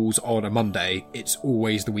December falls on a Monday, it's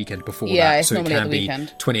always the weekend before that. Yeah, it's so normally it at can the be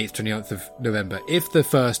weekend. 28th, 29th of November. If the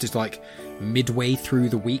 1st is, like, midway through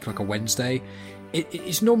the week, like a Wednesday...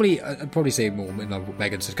 It's normally, I'd probably say more in line with what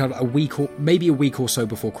Megan said, kind of a week or so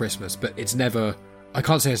before Christmas, but it's never, I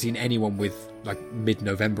can't say I've seen anyone with like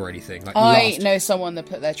mid-November or anything. Like I know someone that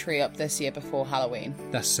put their tree up this year before Halloween.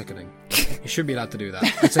 That's sickening. You shouldn't be allowed to do that.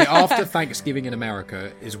 I'd say after Thanksgiving in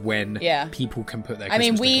America is when people can put their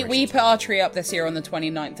Christmas we put our tree up this year on the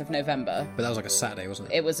 29th of November. But that was like a Saturday,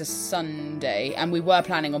 wasn't it? It was a Sunday, and we were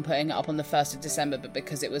planning on putting it up on the 1st of December, but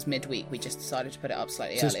because it was midweek, we just decided to put it up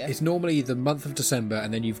slightly earlier. It's normally the month of December,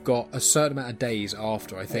 and then you've got a certain amount of days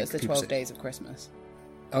after, I think. It's the 12 days of Christmas.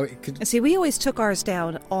 Oh, it could... And see, we always took ours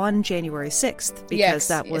down on January 6th because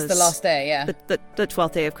that was it's the last day, yeah. The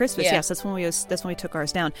 12th day of Christmas. Yeah. Yes, that's when we took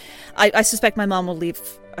ours down. I suspect my mom will leave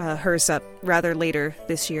hers up rather later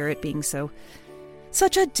this year, it being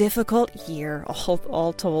such a difficult year,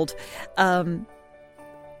 all told.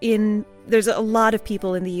 there's a lot of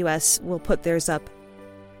people in the U.S. will put theirs up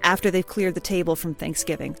after they've cleared the table from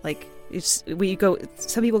Thanksgiving. Like, some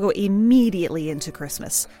people go immediately into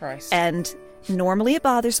Christmas. Christ. And normally it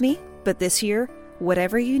bothers me, but this year,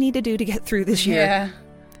 whatever you need to do to get through this year,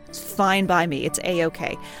 it's fine by me. It's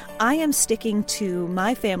A-okay. I am sticking to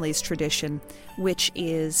my family's tradition, which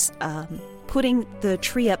is putting the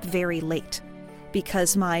tree up very late.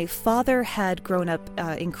 Because my father had grown up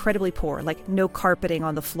incredibly poor, like no carpeting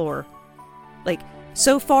on the floor. Like,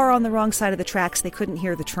 so far on the wrong side of the tracks, they couldn't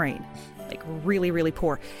hear the train. Like, really, really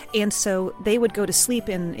poor. And so they would go to sleep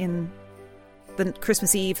in the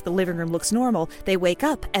Christmas Eve, the living room looks normal. They wake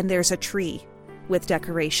up and there's a tree with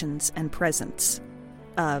decorations and presents.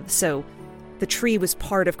 So the tree was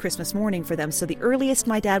part of Christmas morning for them. So the earliest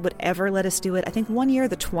my dad would ever let us do it, I think one year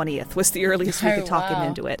the 20th was the earliest we could talk him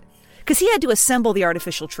into it. Because he had to assemble the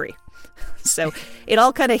artificial tree. So it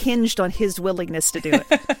all kind of hinged on his willingness to do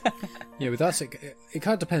it. Yeah, with us, it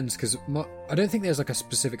kind of depends, because I don't think there's like a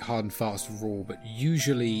specific hard and fast rule, but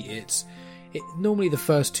usually normally the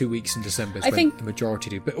first 2 weeks in December is when the majority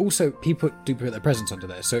do. But also, people do put their presents under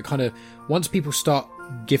there. So it kind of, once people start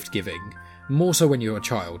gift giving, more so when you're a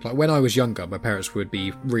child. Like, when I was younger, my parents would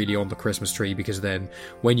be really on the Christmas tree, because then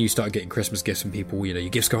when you start getting Christmas gifts from people, your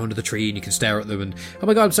gifts go under the tree and you can stare at them and, oh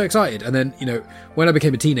my god, I'm so excited. And then, when I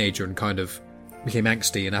became a teenager and kind of became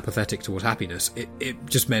angsty and apathetic towards happiness, it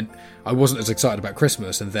just meant I wasn't as excited about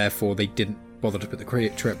Christmas, and therefore they didn't bother to put the tree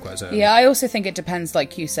up quite as early. Yeah, I also think it depends,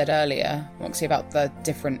 like you said earlier, Roxy, about the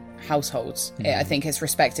different households. I think it's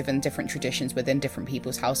respective and different traditions within different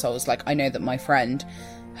people's households. Like, I know that my friend,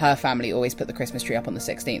 her family always put the Christmas tree up on the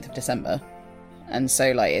 16th of December. And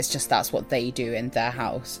so, like, it's just that's what they do in their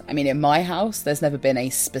house. I mean, in my house, there's never been a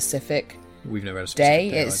specific We've never had a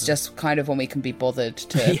specific day. It's just kind of when we can be bothered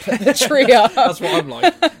to put the tree up. That's what I'm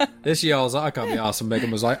like. This year I was like, I can't be arsed, and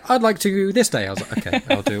Megan was like, I'd like to this day. I was like, okay,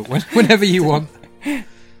 I'll do it whenever you want.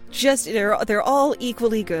 Just they're all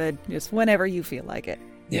equally good. Just whenever you feel like it.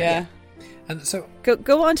 Yeah. And so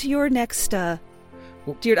go on to your next.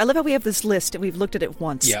 Dude, I love how we have this list and we've looked at it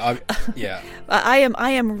once. Yeah, I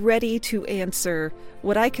am ready to answer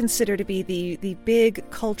what I consider to be the big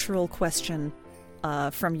cultural question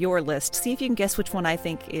from your list. See if you can guess which one I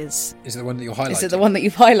think is. Is it the one that you highlighted? Is it the one that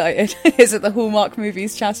you've highlighted? Is it the Hallmark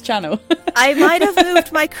Movies Chas channel? I might have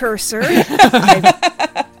moved my cursor.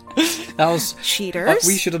 That was cheaters.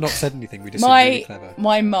 We should have not said anything. We just seemed really clever.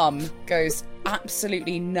 My mum goes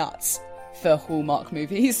absolutely nuts for Hallmark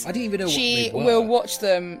movies. I didn't even know what they were. She will watch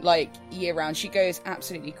them like year round. She goes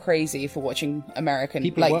absolutely crazy for watching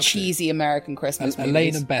cheesy American Christmas movies.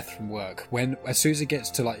 Elaine and Beth from work, as soon as it gets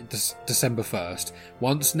to like December 1st,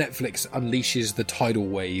 once Netflix unleashes the tidal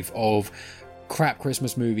wave of crap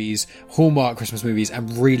Christmas movies, Hallmark Christmas movies,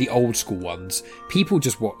 and really old school ones, people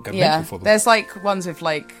just go mental for them. There's like ones with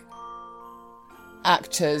like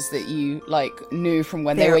actors that you like knew from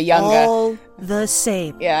when they were younger. They're all the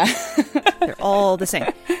same. Yeah. They're all the same.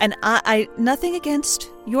 And I nothing against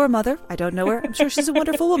your mother. I don't know her. I'm sure she's a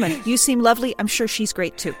wonderful woman. You seem lovely. I'm sure she's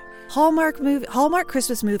great too. Hallmark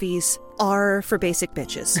Christmas movies are for basic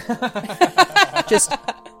bitches. Just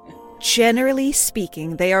generally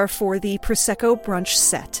speaking, they are for the Prosecco brunch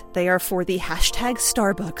set. They are for the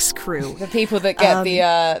 #Starbucks crew. The people that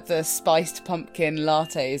get the spiced pumpkin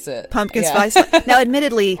lattes at pumpkin spice. Now,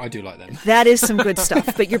 admittedly, I do like them. That is some good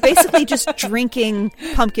stuff. But you're basically just drinking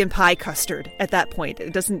pumpkin pie custard at that point.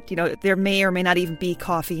 It doesn't, there may or may not even be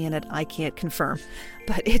coffee in it. I can't confirm.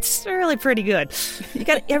 But it's really pretty good.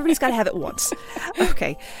 Everybody's got to have it once.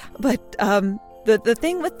 Okay. But the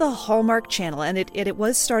thing with the Hallmark Channel, and it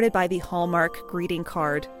was started by the Hallmark Greeting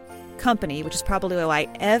Card Company, which is probably why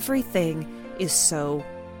everything is so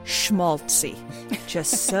schmaltzy.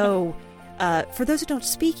 Just so, for those who don't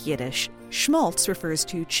speak Yiddish, schmaltz refers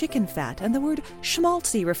to chicken fat, and the word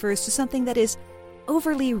schmaltzy refers to something that is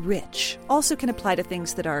overly rich. Also can apply to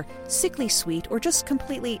things that are sickly sweet or just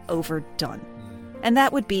completely overdone. And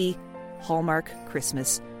that would be Hallmark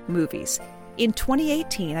Christmas movies. In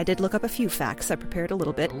 2018, I did look up a few facts. I prepared a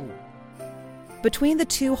little bit. Ooh. Between the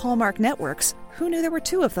two Hallmark networks, who knew there were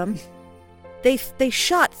two of them? They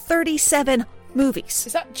shot 37 movies.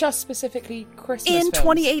 Is that just specifically Christmas In films?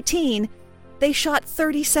 2018, they shot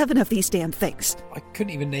 37 of these damn things. I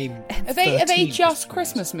couldn't even name. Are they just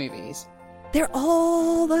Christmas movies? They're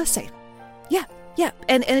all the same. Yeah,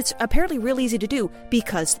 and it's apparently real easy to do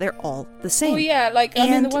because they're all the same. Well, yeah,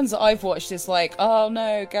 I mean, the ones that I've watched is like, oh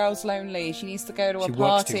no, girl's lonely, she needs to go to a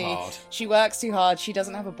party. She works too hard, she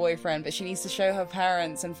doesn't have a boyfriend, but she needs to show her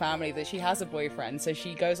parents and family that she has a boyfriend, so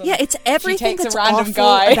she goes on. Yeah, it's everything she takes that's a random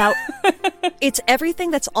awful guy. It's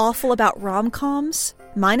everything that's awful about rom-coms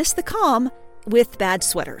minus the calm, with bad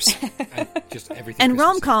sweaters. And just everything. And Christmassy.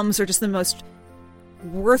 rom-coms are just the most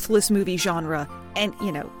worthless movie genre, and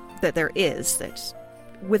that there is, that's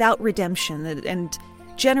without redemption, and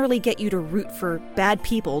generally get you to root for bad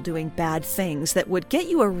people doing bad things that would get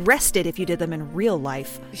you arrested if you did them in real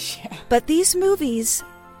life. Yeah. But these movies,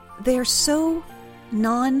 they're so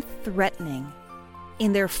non-threatening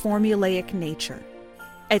in their formulaic nature.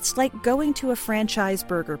 It's like going to a franchise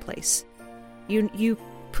burger place. You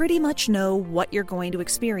pretty much know what you're going to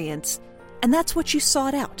experience, and that's what you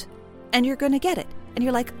sought out. And you're going to get it. And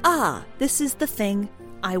you're like, this is the thing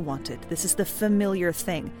I wanted. This is the familiar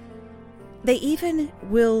thing. They even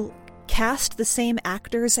will cast the same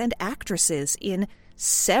actors and actresses in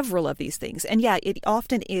several of these things. And yeah, it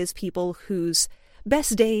often is people whose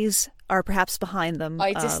best days are perhaps behind them.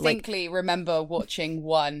 I distinctly remember watching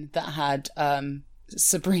one that had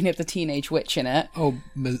Sabrina the Teenage Witch in it. Oh,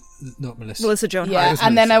 not Melissa. Melissa Joan Hart. Yeah,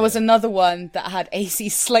 and then there was another one that had AC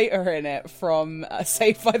Slater in it from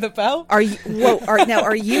Saved by the Bell. Are you aware?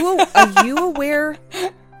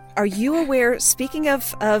 Are you aware? Speaking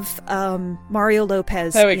of Mario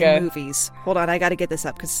Lopez in movies, hold on, I got to get this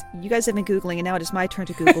up because you guys have been Googling, and now it is my turn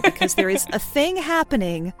to Google because there is a thing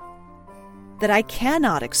happening that I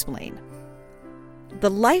cannot explain. The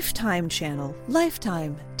Lifetime channel,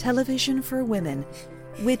 Lifetime Television for Women,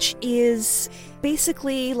 which is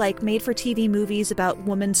basically like made-for-TV movies about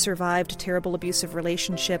women survived a terrible abusive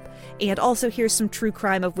relationship, and also here's some true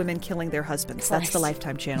crime of women killing their husbands. Christ. That's the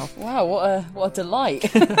Lifetime channel. Wow, what a delight.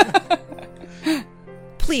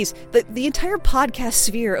 Please, the entire podcast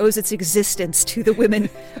sphere owes its existence to the women,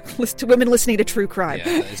 to women listening to true crime.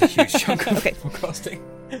 Yeah, that is a huge chunk of podcasting.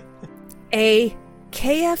 A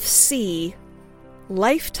KFC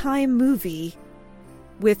Lifetime movie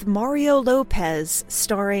with Mario Lopez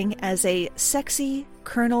starring as a sexy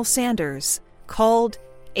Colonel Sanders called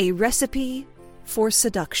A Recipe for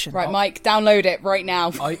Seduction. Right, Mike, download it right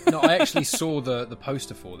now. I actually saw the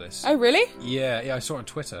poster for this. Oh, really? Yeah, I saw it on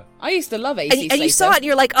Twitter. I used to love AC Slater. And you saw it and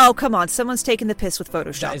you're like, oh, come on, someone's taking the piss with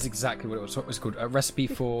Photoshop. That is exactly what it was. What was it called? A Recipe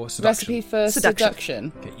for Seduction. Recipe for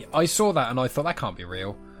Seduction. Okay, yeah, I saw that and I thought that can't be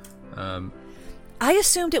real. I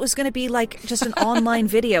assumed it was going to be like just an online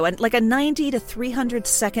video and like a 90 to 300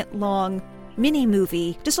 second long mini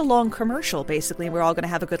movie, just a long commercial basically, and we're all going to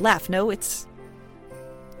have a good laugh. No, it's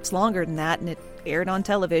longer than that, and it aired on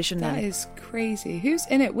television. That is crazy. Who's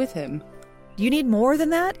in it with him? You need more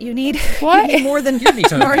than that? You need, what? You need more than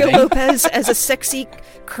Mario Lopez as a sexy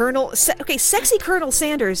Colonel. Sexy Colonel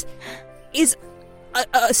Sanders is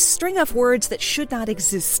a string of words that should not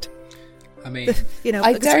exist. I mean,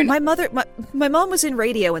 my mom was in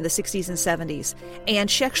radio in the 60s and 70s, and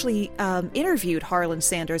she actually interviewed Harlan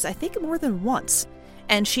Sanders, I think more than once,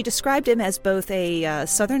 and she described him as both a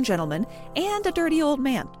Southern gentleman and a dirty old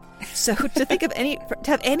man. So to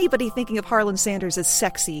have anybody thinking of Harlan Sanders as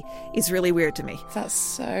sexy is really weird to me. That's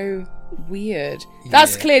so weird.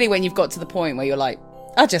 That's clearly when you've got to the point where you're like,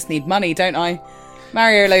 I just need money, don't I?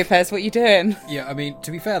 Mario Lopez, what you doing? Yeah, I mean,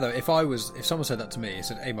 to be fair though, if someone said that to me,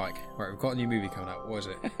 said, "Hey Mike, right, we've got a new movie coming out. What is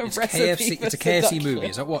it? It's KFC. It's a KFC movie."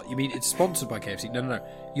 Is that what you mean? It's sponsored by KFC? No.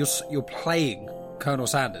 You're playing Colonel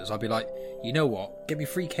Sanders. I'd be like, you know what? Get me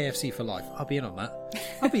free KFC for life. I'll be in on that.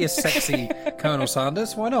 I'll be a sexy Colonel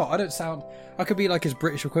Sanders. Why not? I could be like his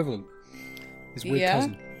British equivalent. His weird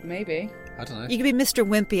cousin. Maybe. I don't know. You could be Mr.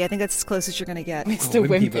 Wimpy. I think that's as close as you're going to get. Mr.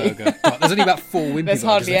 Wimpy. Burger. God, there's only about 4 Wimpy There's burgers.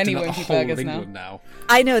 hardly any like Wimpy burgers now.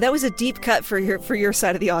 I know, that was a deep cut for your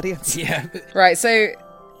side of the audience. Yeah. Right, so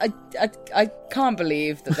I can't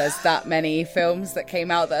believe that there's that many films that came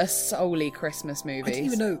out that are solely Christmas movies. I didn't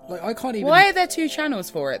even know. Like, I can't even. Why are there 2 channels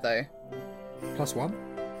for it though? +1.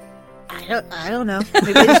 I don't know.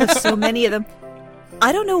 Maybe there's just so many of them.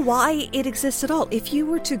 I don't know why it exists at all. If you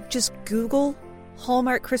were to just Google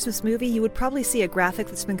Hallmark Christmas movie, you would probably see a graphic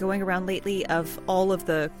that's been going around lately of all of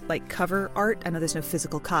the like cover art. I know there's no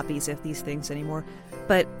physical copies of these things anymore,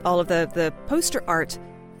 but all of the poster art,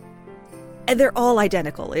 and they're all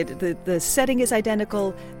identical. The setting is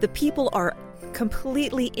identical. The people are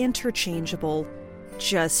completely interchangeable.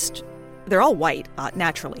 They're all white,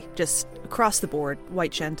 naturally, just across the board,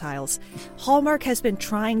 white Gentiles. Hallmark has been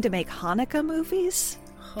trying to make Hanukkah movies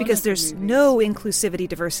because there's no inclusivity,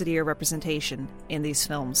 diversity, or representation in these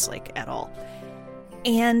films, like, at all.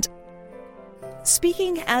 And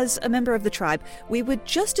speaking as a member of the tribe, we would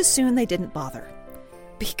just as soon they didn't bother,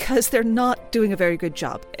 because they're not doing a very good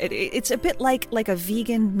job. It's a bit like a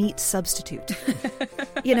vegan meat substitute.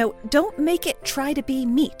 Don't make it try to be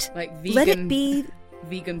meat. Like vegan, let it be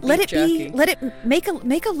vegan beef jerky. Let it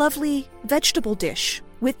make a lovely vegetable dish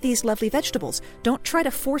with these lovely vegetables. Don't try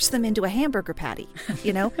to force them into a hamburger patty,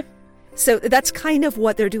 you know? So that's kind of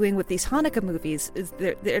what they're doing with these Hanukkah movies. Is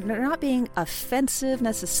they're not being offensive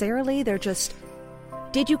necessarily. They're just,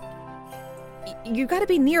 you got to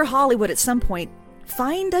be near Hollywood at some point.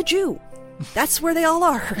 Find a Jew. That's where they all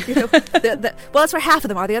are. You know? Well, that's where half of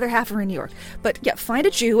them are. The other half are in New York. But yeah, find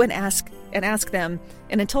a Jew and ask them.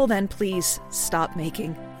 And until then, please stop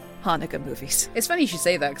making Hanukkah movies. It's funny you should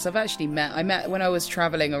say that, because I met when I was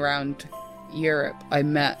traveling around Europe, I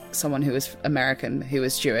met someone who was American, who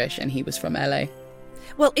was Jewish, and he was from LA.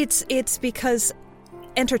 Well, it's because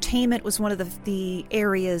entertainment was one of the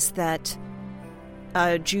areas that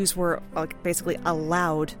Jews were basically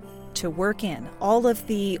allowed to work in. All of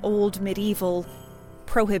the old medieval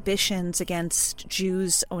prohibitions against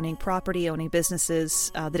Jews owning property, owning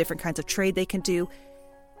businesses, the different kinds of trade they can do,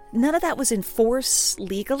 none of that was in force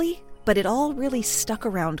legally, but it all really stuck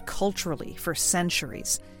around culturally for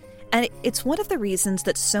centuries. And it's one of the reasons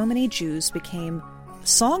that so many Jews became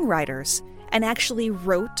songwriters and actually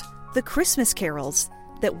wrote the Christmas carols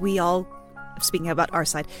that we all, speaking about our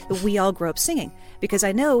side, that we all grew up singing. Because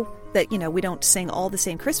I know that, we don't sing all the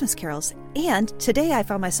same Christmas carols. And today I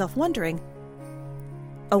found myself wondering,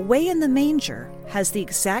 Away in the Manger has the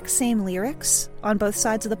exact same lyrics on both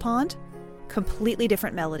sides of the pond, completely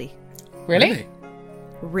different melody. Really?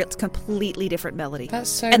 Completely different melody. That's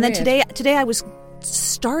so And then weird. today I was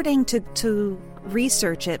starting to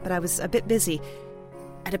research it, but I was a bit busy.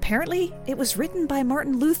 And apparently it was written by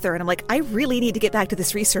Martin Luther. And I'm like, I really need to get back to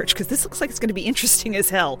this research because this looks like it's going to be interesting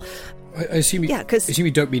as hell. I assume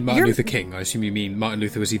you don't mean Martin Luther King. I assume you mean Martin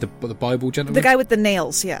Luther was he the Bible gentleman? The guy with the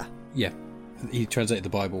nails, yeah. Yeah. He translated the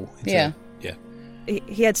Bible. Yeah.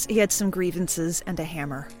 He had some grievances and a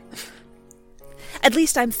hammer. At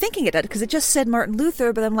least I'm thinking it did, because it just said Martin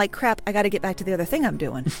Luther, but I'm like, crap, I got to get back to the other thing I'm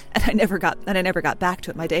doing. And I never got back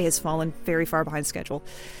to it. My day has fallen very far behind schedule.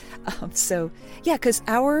 So, yeah, because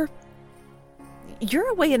Your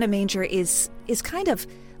Away in a Manger is kind of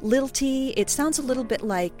lilty. It sounds a little bit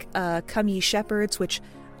like Come Ye Shepherds, which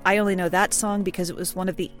I only know that song because it was one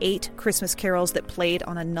of the 8 Christmas carols that played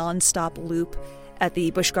on a non-stop loop at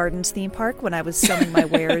the Busch Gardens theme park when I was selling my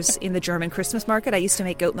wares in the German Christmas market. I used to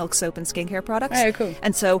make goat milk soap and skincare products. Oh, cool.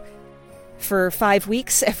 And so for 5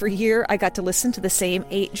 weeks every year, I got to listen to the same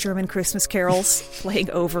 8 German Christmas carols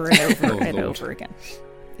playing over and over and over again.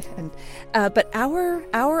 And but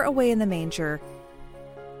our Away in the Manger,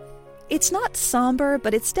 it's not somber,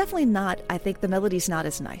 but it's definitely not, I think the melody's not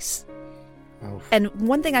as nice. Oh. And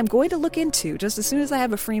one thing I'm going to look into, just as soon as I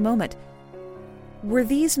have a free moment, were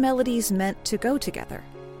these melodies meant to go together?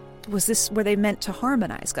 Were they meant to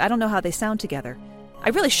harmonize? I don't know how they sound together. I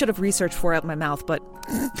really should have researched for it out of my mouth, but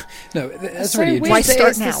no, that's so really weird. interesting. That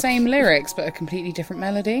it's the same lyrics but a completely different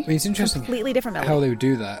melody. I mean, it's interesting, completely different melody. How they would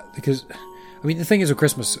do that, because I mean, the thing is with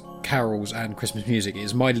Christmas carols and Christmas music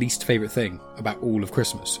is my least favourite thing about all of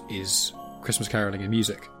Christmas is Christmas caroling and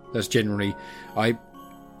music. That's generally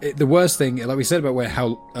the worst thing, like we said about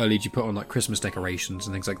how early do you put on like Christmas decorations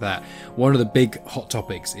and things like that. One of the big hot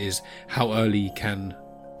topics is how early can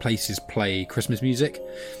places play Christmas music.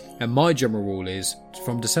 And my general rule is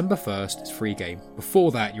from December 1st, it's free game.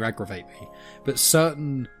 Before that, you aggravate me. But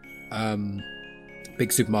certain big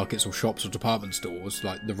supermarkets or shops or department stores,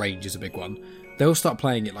 like the Range is a big one, they'll start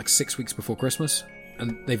playing it like 6 weeks before Christmas.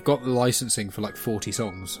 And they've got the licensing for like 40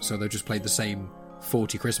 songs, so they'll just play the same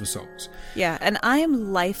 40 Christmas songs. Yeah, and I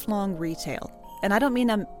am lifelong retail. And I don't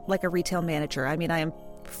mean I'm like a retail manager. I mean I am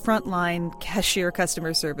frontline cashier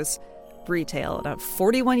customer service retail. And I'm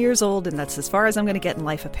 41 years old, and that's as far as I'm going to get in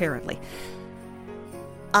life, apparently.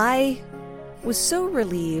 I was so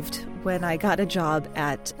relieved when I got a job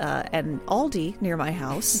at an Aldi near my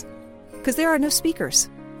house, because there are no speakers.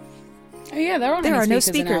 Oh yeah, there are no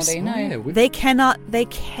speakers in Aldi. No. Oh, yeah, They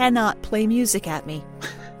cannot play music at me.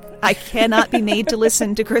 I cannot be made to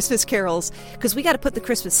listen to Christmas carols, because we got to put the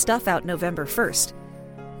Christmas stuff out November 1st.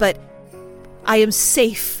 But I am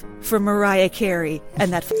safe from Mariah Carey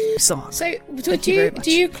and that song. So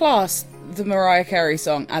do you class the Mariah Carey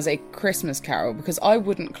song as a Christmas carol? Because I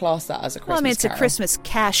wouldn't class that as a Christmas carol. Well, I mean, it's a Christmas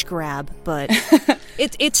cash grab, but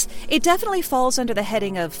it definitely falls under the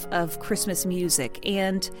heading of Christmas music.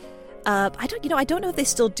 And I don't know if they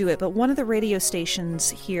still do it, but one of the radio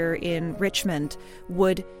stations here in Richmond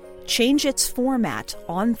would change its format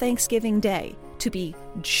on Thanksgiving Day to be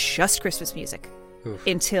just Christmas music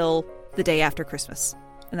until the day after Christmas.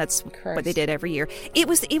 And that's what they did every year. It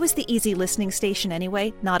was the easy listening station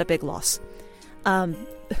anyway, not a big loss.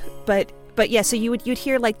 But yeah, so you'd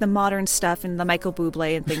hear like the modern stuff and the Michael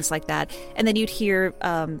Bublé and things like that, and then you'd hear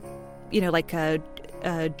like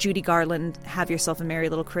Judy Garland, Have Yourself a Merry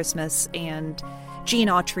Little Christmas, and Gene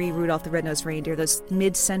Autry, Rudolph the Red-Nosed Reindeer, those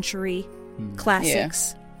mid-century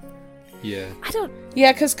classics. Yeah.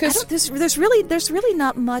 Because there's really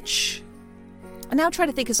not much. I'm now trying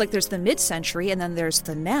to think, it's like there's the mid-century and then there's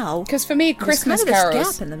the now. Because for me, Christmas kind of carols,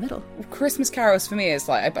 this gap in the middle. Christmas carols for me is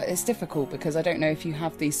like, it's difficult because I don't know if you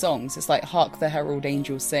have these songs. It's like Hark the Herald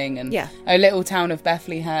Angels Sing and A Little Town of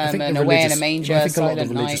Bethlehem and Away in a Manger. I think a lot Silent of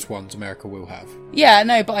the religious Night. ones America will have. Yeah,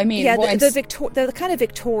 no, but I mean, the kind of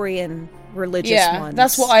Victorian religious ones.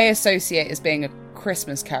 That's what I associate as being a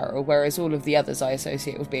Christmas carol, whereas all of the others I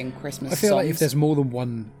associate with being Christmas I feel songs. like if there's more than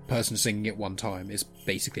one person singing at one time, it's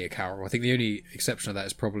basically a carol. I think the only exception of that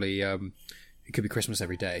is probably it could be Christmas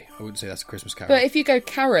Every Day. I wouldn't say that's a Christmas carol. But if you go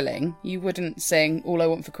caroling, you wouldn't sing All I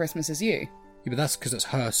Want for Christmas Is You. Yeah, but that's because it's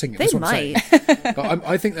her singing. They That's what might. I'm saying. But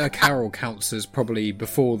I think that a carol counts as probably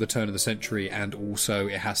before the turn of the century, and also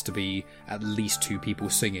it has to be at least two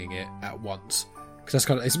people singing it at once. Because that's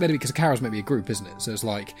kind of, it's meant to be, because a carol's meant to be a group, isn't it? So it's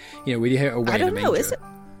like, you know, when you hear Away in a Manger. I don't know, is it?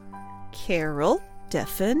 Carol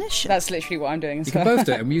definition. That's literally what I'm doing as You well. can both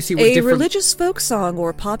do it, and you see what A different... religious folk song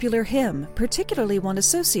or popular hymn, particularly one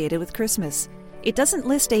associated with Christmas. It doesn't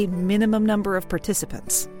list a minimum number of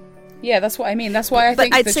participants. Yeah, that's what I mean. That's why I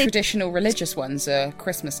think I'd the say traditional religious ones are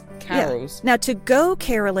Christmas carols. Yeah. Now, to go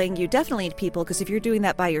caroling, you definitely need people, because if you're doing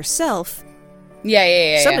that by yourself,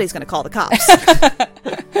 somebody's going to call the cops.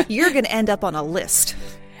 You're going to end up on a list.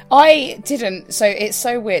 I didn't, so it's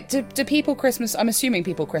so weird. Do people Christmas, I'm assuming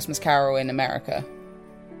people Christmas carol in America.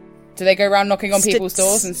 Do they go around knocking on people's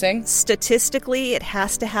doors and sing? Statistically, it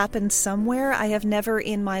has to happen somewhere. I have never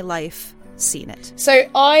in my life seen it. So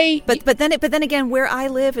But then again, where I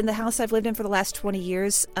live, in the house I've lived in for the last 20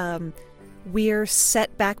 years, we're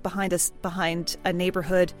set back behind a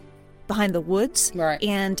neighborhood, behind the woods. Right.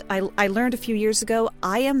 And I learned a few years ago,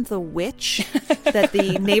 I am the witch that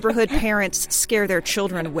the neighborhood parents scare their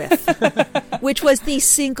children with, which was the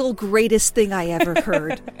single greatest thing I ever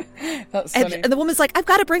heard. That's funny. And the woman's like, I've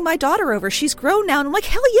got to bring my daughter over. She's grown now. And I'm like,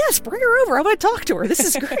 hell yes, bring her over. I want to talk to her. This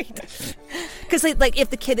is great. Because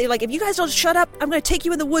if you guys don't shut up, I'm going to take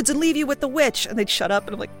you in the woods and leave you with the witch. And they'd shut up.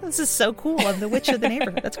 And I'm like, this is so cool. I'm the witch of the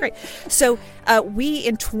neighborhood. That's great. So we,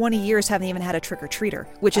 in 20 years, haven't even had a trick-or-treater,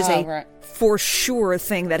 which is for sure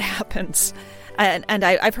thing that happens. And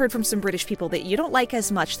I've heard from some British people that you don't like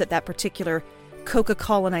as much that particular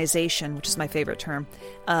Coca-colonization, which is my favorite term,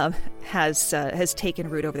 has taken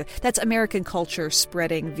root over there. That's American culture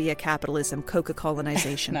spreading via capitalism,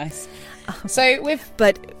 Coca-colonization. Nice. So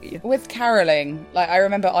with caroling, like I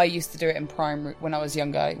remember I used to do it in primary when I was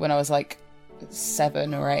younger, when I was like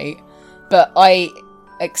 7 or 8. But I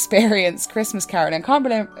experienced Christmas caroling. I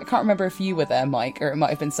can't remember if you were there, Mike, or it might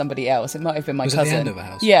have been somebody else. It might have been my cousin. Was it the Andover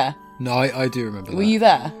house? Yeah. No, I do remember that. Were you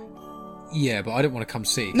there? Yeah, but I didn't want to come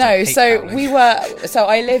see. No, so we were. So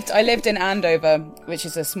I lived in Andover, which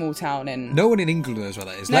is a small town in. No one in England knows where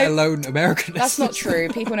that is, let alone Americans. That's not true.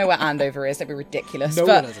 People know where Andover is. That'd be ridiculous. No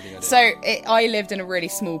one has any idea. So I lived in a really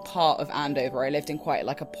small part of Andover. I lived in quite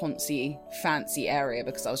like a poncy, fancy area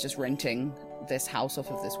because I was just renting this house off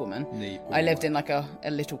of this woman. I lived in like a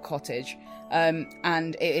little cottage,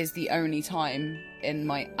 and it is the only time in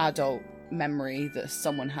my adult memory that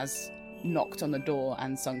someone has knocked on the door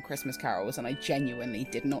and sung Christmas carols, and I genuinely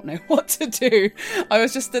did not know what to do. I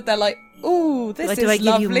was just stood there like, "Ooh, this is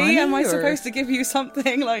lovely. Am I supposed to give you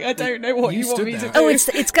something? Like, I don't know what you want me to do." Oh,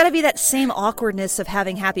 it's got to be that same awkwardness of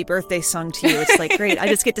having Happy Birthday sung to you. It's like, great, I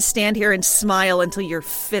just get to stand here and smile until you're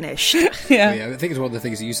finished. Yeah. I think it's one of the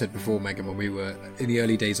things that you said before, Megan, when we were in the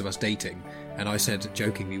early days of us dating, and I said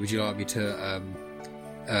jokingly, "Would you like me to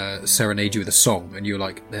serenade you with a song?" And you were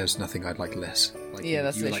like, "There's nothing I'd like less." Like, yeah,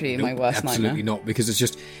 that's literally like, nope, my worst absolutely nightmare. not, because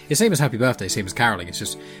it's same as Happy Birthday, same as caroling. It's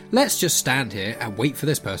just, let's just stand here and wait for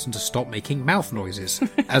this person to stop making mouth noises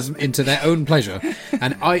as into their own pleasure.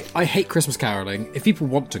 And I hate Christmas caroling. If people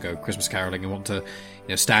want to go Christmas caroling and want to,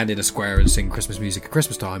 stand in a square and sing Christmas music at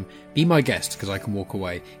Christmas time, be my guest, because I can walk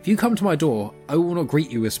away. If you come to my door, I will not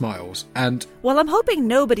greet you with smiles. And well, I'm hoping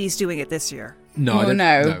nobody's doing it this year. No, I don't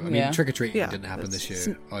know. I mean, yeah. trick-or-treating didn't happen this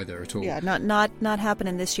year either at all. Yeah, not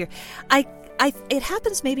happening this year. It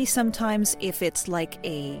happens maybe sometimes if it's like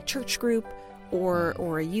a church group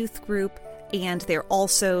or a youth group, and they're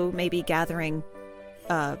also maybe gathering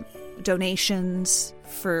donations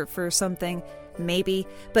for something, maybe.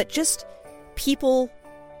 But just people,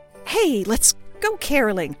 hey, let's go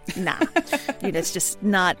caroling. Nah, it's just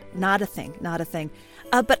not a thing,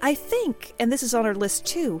 But I think, and this is on our list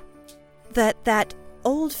too, that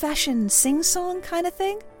old-fashioned sing-song kind of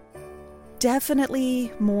thing,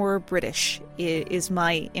 definitely more British, is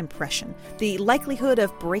my impression. The likelihood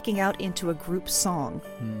of breaking out into a group song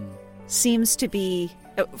seems to be,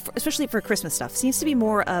 especially for Christmas stuff, seems to be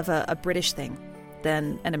more of a British thing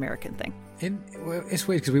than an American thing. Well, it's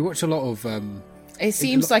weird because we watch a lot of... It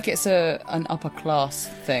seems like it's an upper class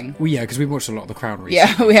thing. Well, yeah, because we watched a lot of The Crown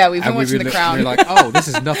recently. Yeah, we've been watching The Crown. We're like, oh, this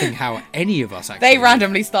is nothing how any of us actually... They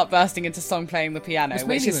randomly start bursting into song playing the piano, It's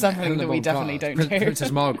which mainly is something Helena that we Bonham definitely Carter. don't do.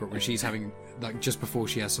 Princess Margaret, when she's having, like, just before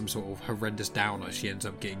she has some sort of horrendous downer, she ends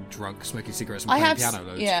up getting drunk, smoking cigarettes and playing piano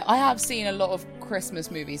loads. Yeah, I have seen a lot of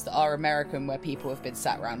Christmas movies that are American where people have been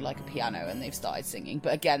sat around like a piano and they've started singing.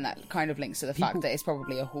 But again, that kind of links to the fact that it's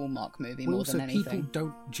probably a Hallmark movie more than anything. People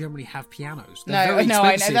don't generally have pianos. No, They're very I know.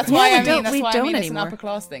 expensive. That's why I mean. we That's why I don't mean it's anymore. an upper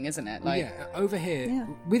class thing, isn't it? Like, yeah, over here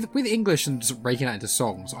with English and just breaking out into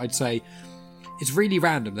songs, I'd say it's really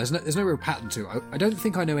random. There's no real pattern to it. I don't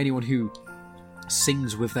think I know anyone who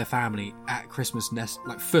sings with their family at Christmas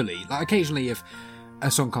like fully. Like occasionally, if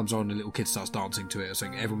a song comes on and a little kid starts dancing to it or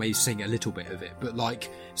something, everyone may sing a little bit of it. But like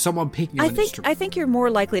someone picking up an instrument, I think you're more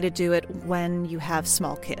likely to do it when you have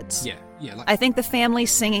small kids. Yeah. Like, I think the family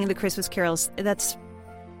singing the Christmas carols, that's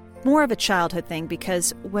more of a childhood thing,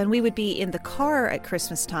 because when we would be in the car at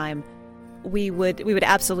Christmas time, we would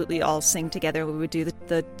absolutely all sing together. We would do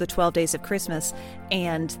the 12 days of Christmas,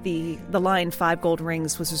 and the line 5 gold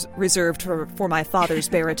rings was reserved for my father's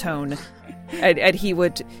baritone, and he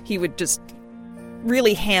would just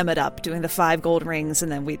really ham it up doing the 5 gold rings,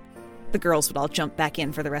 and then the girls would all jump back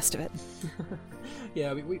in for the rest of it.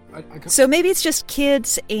 yeah, So maybe it's just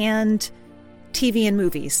kids and TV and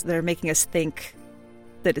movies that are making us think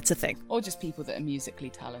that it's a thing. or just people that are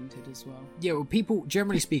musically talented as well. Yeah, well, people,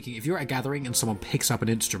 generally speaking, if you're at a gathering and someone picks up an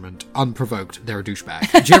instrument unprovoked, they're a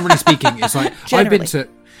douchebag. Generally speaking, it's like, I've been to,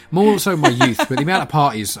 more so my youth, but the amount of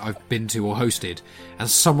parties I've been to or hosted, and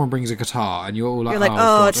someone brings a guitar, and you're all like, You're like,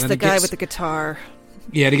 God. it's the guy with the guitar.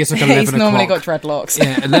 Yeah, and it gets like 11 He's o'clock. normally got dreadlocks.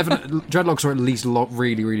 Yeah, 11 dreadlocks or at least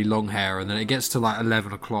really, really long hair, and then it gets to like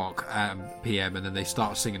 11 o'clock p.m., and then they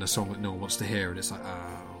start singing a song that no one wants to hear, and it's like,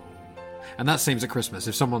 And that seems at Christmas.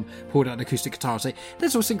 If someone pulled out an acoustic guitar and say,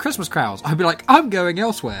 let's all sing Christmas carols, I'd be like, I'm going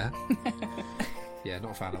elsewhere. Yeah,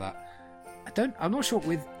 not a fan of that. I'm not sure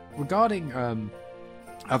regarding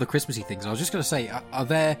other Christmassy things. I was just going to say, are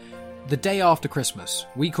there the day after Christmas?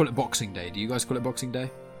 We call it Boxing Day. Do you guys call it Boxing Day?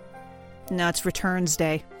 No, it's Returns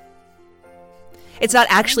Day. It's not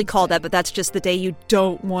actually called that, but that's just the day you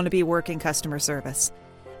don't want to be working customer service.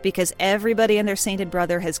 Because everybody and their sainted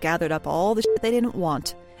brother has gathered up all the shit they didn't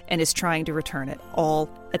want and is trying to return it all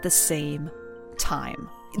at the same time.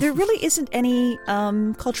 There really isn't any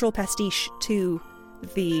cultural pastiche to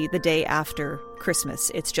the day after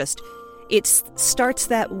Christmas. It's just, it starts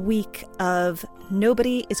that week of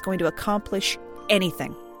nobody is going to accomplish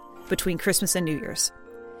anything between Christmas and New Year's.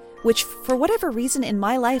 Which, for whatever reason in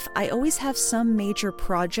my life, I always have some major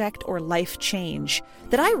project or life change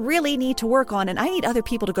that I really need to work on, and I need other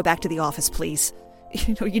people to go back to the office, please.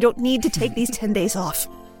 You don't need to take these 10 days off.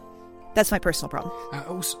 That's my personal problem.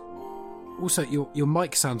 Also, your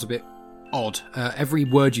mic sounds a bit odd. Every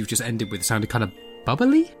word you've just ended with sounded kind of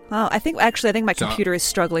bubbly. Oh, I think my computer is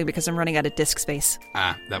struggling because I'm running out of disk space.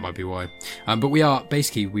 That might be why. But we are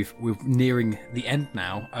basically we're nearing the end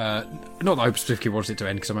now. Not that I specifically wanted it to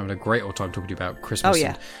end because I'm having a great old time talking to you about Christmas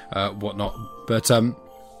and whatnot. But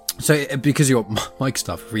so because of your mic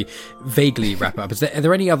stuff, if we vaguely wrap up, are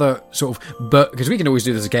there any other sort of, because we can always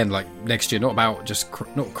do this again like next year, not about just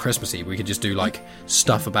not Christmassy, we could just do like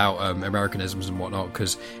stuff about Americanisms and whatnot,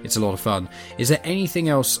 because it's a lot of fun. Is there anything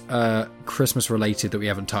else Christmas related that we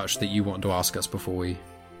haven't touched that you want to ask us before we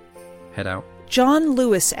head out? John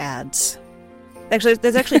Lewis ads. Actually,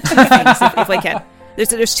 there's actually two things if I can.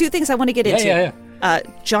 There's two things I want to get into. Yeah.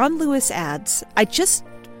 John Lewis ads.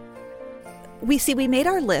 We made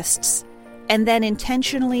our lists and then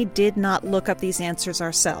intentionally did not look up these answers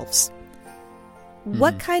ourselves.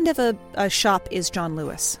 What kind of a shop is John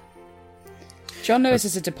Lewis? John Lewis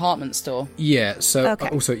is a department store. Yeah, so Okay.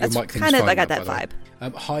 Also your That's mic thing's kind of, fine I got now, that by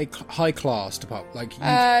the way. High class department. Like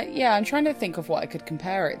Yeah, I'm trying to think of what I could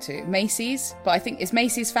compare it to. Macy's, but I think, is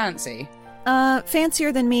Macy's fancy?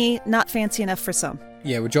 Fancier than me, not fancy enough for some.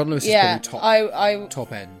 yeah, well, John Lewis is probably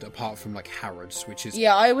top end, apart from like Harrods, which is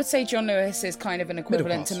I would say John Lewis is kind of an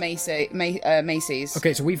equivalent to Macy's.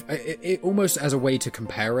 Okay, so we've it almost as a way to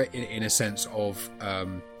compare it in a sense of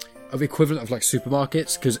equivalent of like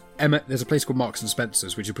supermarkets, because there's a place called Marks and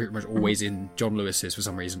Spencer's, which is pretty much always in John Lewis's for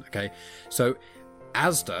some reason. Okay, so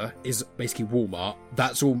Asda is basically Walmart.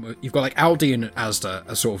 That's all. You've got like Aldi and Asda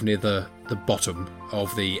are sort of near the bottom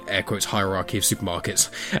of the air quotes hierarchy of supermarkets,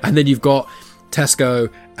 and then you've got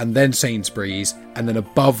Tesco, and then Sainsbury's, and then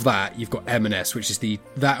above that you've got M&S, which is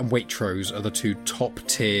that and Waitrose are the two top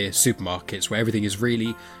tier supermarkets where everything's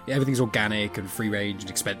organic and free range and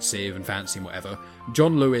expensive and fancy and whatever.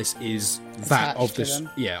 John Lewis is that of this.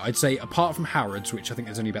 Yeah, I'd say apart from Harrods, which I think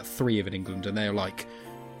there's only about 3 of in England, and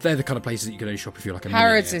they're the kind of places that you can only shop if you're like a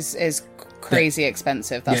Harrods is crazy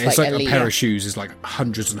expensive. That's it's like elite. a pair of shoes is like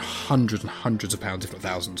hundreds and hundreds and hundreds of pounds, if not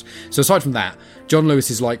thousands. So aside from that, John Lewis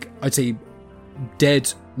is like, I'd say,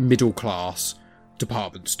 dead middle class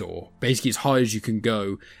department store, basically as high as you can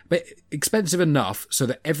go, but expensive enough so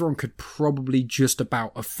that everyone could probably just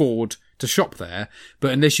about afford to shop there,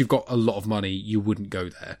 but unless you've got a lot of money you wouldn't go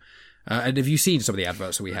there. And have you seen some of the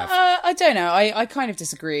adverts that we have? I don't know. I kind of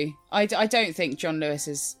disagree. I don't think John Lewis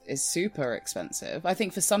is super expensive. I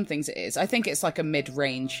think for some things it is. I think it's like a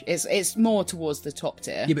mid-range. It's more towards the top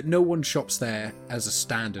tier. Yeah, but no one shops there as a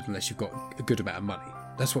standard unless you've got a good amount of money.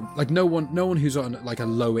 That's what, like, no one who's on like a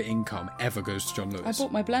lower income ever goes to John Lewis. I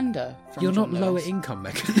bought my blender from You're John not Lewis. lower income,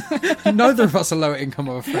 Megan. Neither of us are lower income,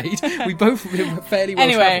 I'm afraid. We both are fairly well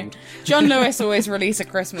Anyway, travelled. John Lewis always release a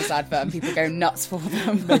Christmas advert and people go nuts for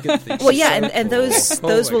them. Well, yeah, and those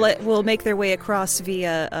will make their way across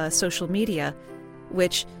via social media,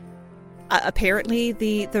 which apparently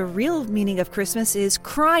the real meaning of Christmas is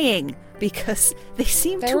crying, because they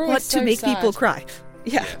seem to They're want always to so make sad. people cry.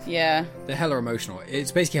 Yeah. They're hella emotional.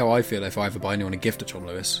 It's basically how I feel if I ever buy anyone a gift at John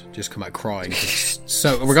Lewis. Just come out crying.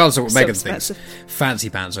 So, regardless of what So Megan expensive. thinks, fancy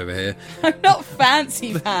pants over here. I'm not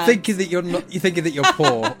fancy pants. Thinking that you're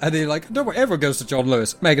poor, and they're like, don't worry, everyone goes to John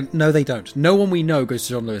Lewis. Megan, no, they don't. No one we know goes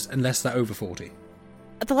to John Lewis unless they're over 40.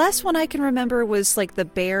 The last one I can remember was like the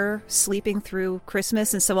bear sleeping through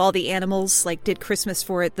Christmas, and so all the animals like did Christmas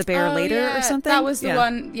for it the bear later or something. That was the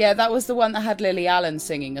one. Yeah, that was the one that had Lily Allen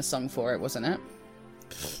singing a song for it, wasn't it?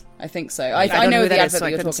 I think so. I don't know know who the that is, advert so I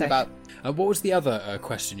that you're couldn't talking say. about. What was the other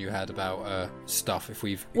question you had about stuff? If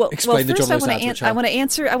we've Well, explained the first John Lewis ad to a child. I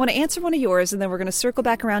want to answer one of yours, and then we're going to circle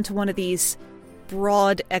back around to one of these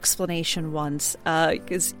broad explanation ones,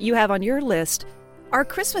 because you have on your list are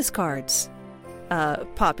Christmas cards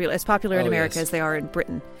popular in America yes. as they are in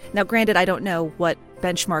Britain. Now, granted, I don't know what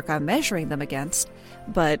benchmark I'm measuring them against,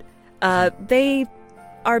 but they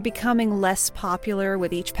are becoming less popular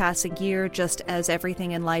with each passing year, just as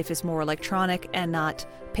everything in life is more electronic and not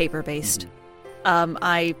paper-based.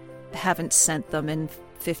 I haven't sent them in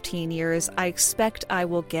 15 years. I expect I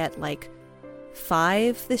will get like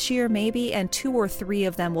 5 this year, maybe, and 2 or 3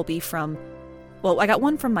 of them will be from, well, I got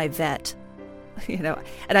one from my vet, and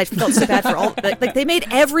I felt so bad for all, like they made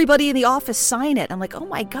everybody in the office sign it. I'm like, oh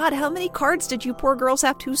my God, how many cards did you poor girls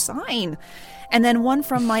have to sign? And then one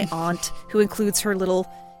from my aunt, who includes her little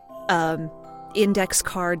index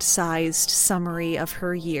card sized summary of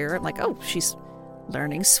her year. I'm like, oh, she's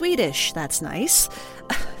learning Swedish. That's nice.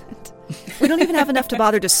 We don't even have enough to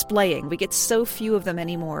bother displaying. We get so few of them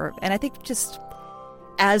anymore. And I think just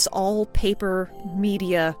as all paper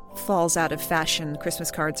media falls out of fashion,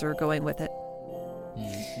 Christmas cards are going with it.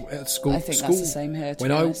 At school, I think that's the same here, to be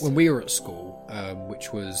honest. When we were at school,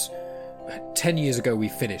 which was 10 years ago, we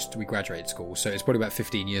graduated school, so it's probably about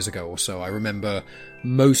 15 years ago or so. I remember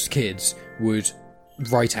most kids would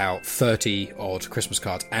write out 30 odd Christmas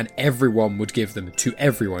cards, and everyone would give them to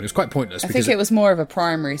everyone. It was quite pointless. I think it was more of a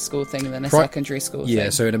primary school thing than a secondary school thing. Yeah,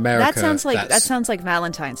 so in America, that sounds like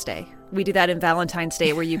Valentine's Day. We do that in Valentine's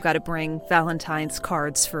Day, where you've got to bring Valentine's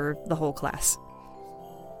cards for the whole class.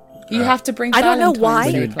 You have to bring. I don't know Valentine's why.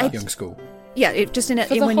 when Day you're in cards. young school. Yeah,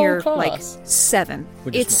 when whole you're class. like 7.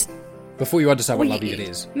 Which is before you understand what Well, lovely it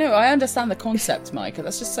is. No, I understand the concept, Mike.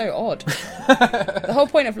 That's just so odd. The whole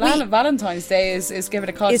point of Valentine's Day is giving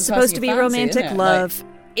a card It's to the supposed person to you be fancy, romantic isn't it? love.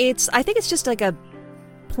 I think it's just like a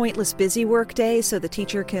pointless busy work day, so the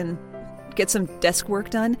teacher can get some desk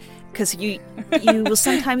work done. Because you will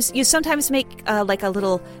sometimes make like a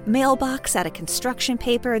little mailbox out of construction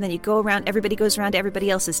paper, and then you go around. Everybody goes around to everybody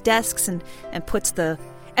else's desks and puts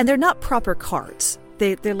and they're not proper cards.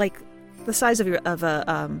 They're like the size of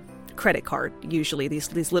a credit card. Usually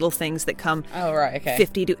these little things that come. Oh right, okay.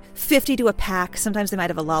 50 to a pack. Sometimes they might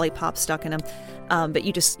have a lollipop stuck in them, but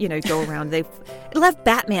you just go around. It'll have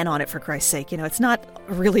Batman on it, for Christ's sake. It's not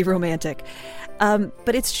really romantic,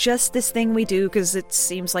 but it's just this thing we do because it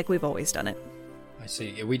seems like we've always done it. I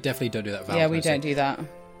see. Yeah, we definitely don't do that. Yeah, we don't do that.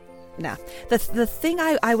 Nah. The thing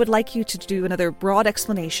I would like you to do another broad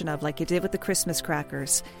explanation of, like you did with the Christmas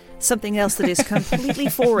crackers, something else that is completely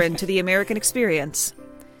foreign to the American experience.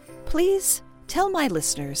 Please tell my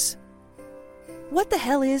listeners, what the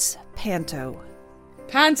hell is panto?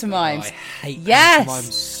 Pantomimes. I hate Yes,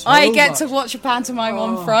 pantomimes so I get much. to watch a pantomime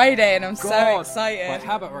on Friday, and I'm so excited. Right,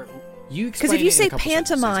 how about You Because explain if you it in say a couple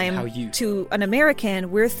sentences and how pantomime you... to an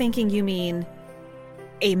American, we're thinking you mean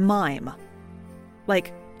a mime.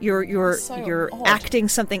 Like you're So odd. acting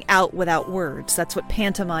something out without words. That's what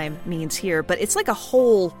pantomime means here. But it's like a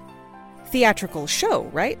whole theatrical show,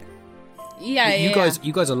 right? Yeah, You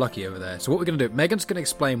guys are lucky over there. So what we're going to do, Megan's going to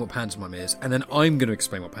explain what pantomime is, and then I'm going to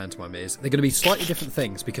explain what pantomime is. They're going to be slightly different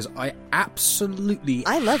things because I absolutely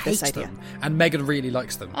I love this hate idea. them, and Megan really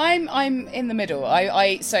likes them. I'm in the middle.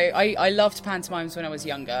 I loved pantomimes when I was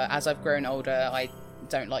younger. As I've grown older, I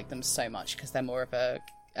don't like them so much because they're more of a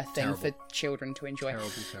thing Terrible. for children to enjoy. Terrible.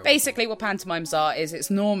 Basically, what pantomimes are is it's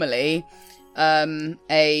normally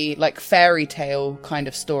a like fairy tale kind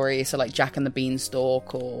of story, so like Jack and the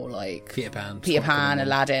Beanstalk or like Peter Pan,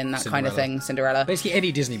 Aladdin, that kind of thing, Cinderella. Basically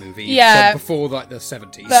any Disney movie Yeah. from before like the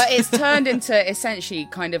 70s. But it's turned into essentially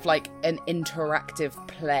kind of like an interactive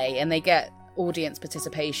play, and they get audience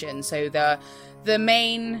participation. So the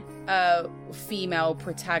main female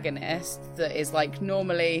protagonist that is like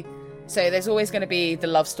normally, so there's always going to be the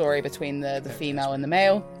love story between the female and the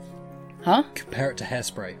male. Huh? Compare it to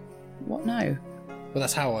Hairspray. What? No. Well,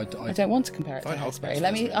 that's how I I don't want to compare it to Don't hold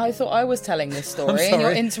Hairspray. me to I thought I was telling this story, sorry. and you're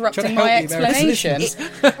Trying interrupting to my help the American explanation.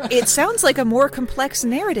 listeners. It sounds like a more complex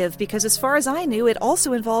narrative because, as far as I knew, it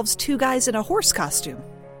also involves two guys in a horse costume.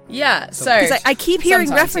 Yeah. So Because I keep hearing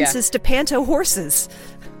sometimes, references to panto horses.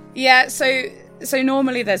 Yeah, so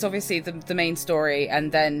normally there's obviously the main story,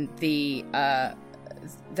 and then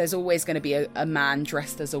there's always going to be a man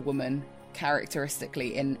dressed as a woman,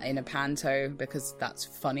 characteristically in a panto, because that's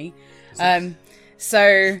funny.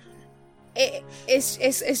 So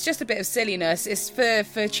it's just a bit of silliness. It's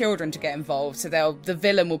for children to get involved. So the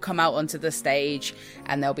villain will come out onto the stage,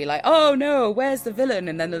 and they'll be like, "Oh no, where's the villain?"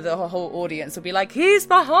 And then the whole audience will be like, "He's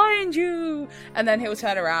behind you!" And then he'll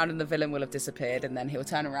turn around, and the villain will have disappeared. And then he'll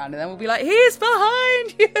turn around, and then we'll be like, "He's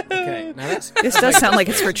behind you!" Okay, now that's... This does sound like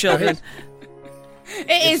it's for children.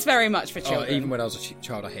 It is very much for children. Even when I was a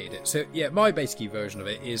child, I hated it. So, yeah, my basically version of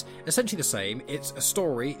it is essentially the same. It's a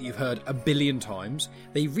story you've heard a billion times.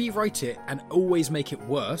 They rewrite it and always make it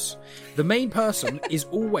worse. The main person is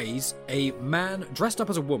always a man dressed up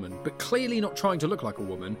as a woman, but clearly not trying to look like a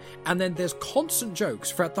woman. And then there's constant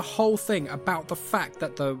jokes throughout the whole thing about the fact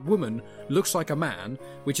that the woman looks like a man,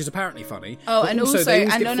 which is apparently funny. Oh, But and also, they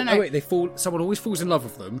always and get no. Oh, wait, someone always falls in love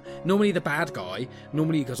with them. Normally the bad guy.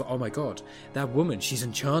 Normally goes, "Oh my god, that woman, she's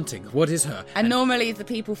enchanting. What is her?" And normally the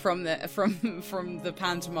people from the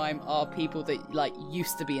pantomime are people that like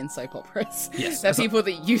used to be in soap operas. Yes, They're that's people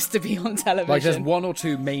that used to be on television. Like there's one or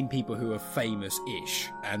two main people who are famous-ish,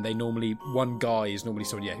 and they normally, one guy is normally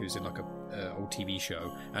someone who's in like a old TV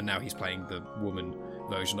show, and now he's playing the woman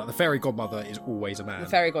version. Like the fairy godmother is always a man. The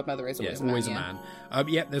fairy godmother is Yeah, always, it's always a man.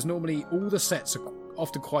 There's normally, all the sets are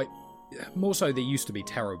often quite, more so they used to be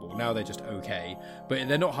terrible. Now they're just okay, but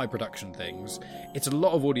they're not high production things. It's a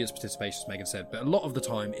lot of audience participation, as Megan said, but a lot of the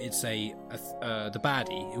time it's the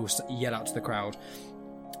baddie who will yell out to the crowd,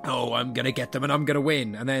 "Oh, I'm gonna get them and I'm gonna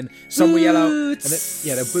win," and then some will yell out, and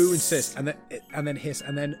then, they'll boo and hiss, and then hiss,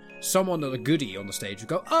 and then someone, a goodie on the stage, will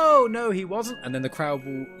go, "Oh no, he wasn't," and then the crowd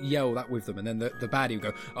will yell that with them, and then the baddie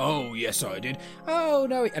will go, "Oh yes, I did. Oh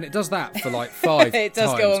no," and it does that for like 5 It does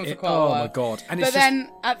times. go on for quite a while. Oh my god! And But it's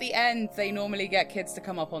then at the end, they normally get kids to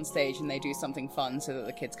come up on stage and they do something fun so that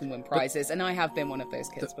the kids can win prizes. And I have been one of those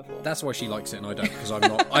kids before. that's why she likes it and I don't, because I'm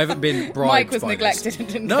not. I haven't been bribed. Mike was by neglected this. and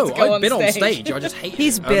didn't No, get to go I've been on stage. stage. I just hate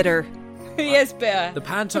He's it. bitter. He is bitter. The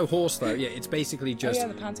panto horse, though, it's basically just. yeah,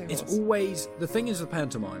 the panto It's horse. always the thing is the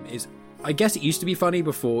pantomime is. I guess it used to be funny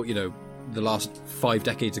before the last 5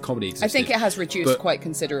 decades of comedy existed. I think it has reduced but- quite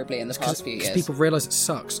considerably in the past few years. Because people realise it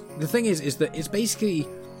sucks. The thing is that it's basically.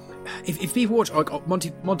 If people watch like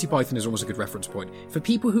Monty Python is almost a good reference point for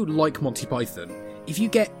people who like Monty Python. If you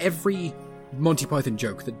get every Monty Python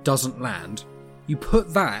joke that doesn't land, you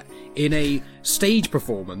put that in a stage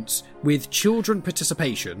performance with children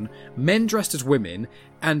participation, men dressed as women,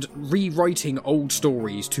 and rewriting old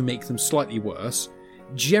stories to make them slightly worse.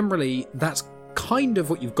 Generally, that's kind of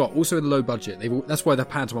what you've got. Also in low budget, that's why the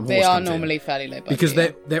pantomime They horse are comes in. normally fairly low budget. Because yeah.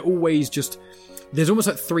 they're always just. There's almost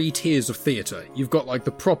like 3 tiers of theatre. You've got like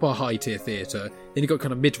the proper high tier theatre, then you've got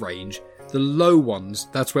kind of mid range. The low ones,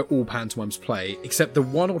 that's where all pantomimes play, except the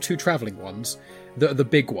 1 or 2 travelling ones that are the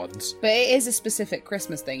big ones. But it is a specific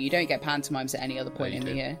Christmas thing. You don't get pantomimes at any other point you in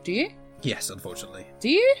the do. year. Do you? Yes, unfortunately. Do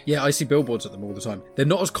you? Yeah, I see billboards at them all the time. They're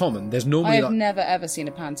not as common. There's normally I have never ever seen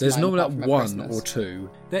a pantomime. there's normally apart like from at one Christmas. or two.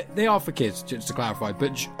 They are for kids, just to clarify,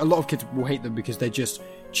 but a lot of kids will hate them because they're just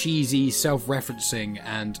cheesy, self-referencing,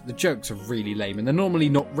 and the jokes are really lame, and they're normally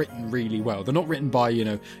not written really well. They're not written by,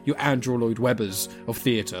 your Andrew Lloyd Webbers of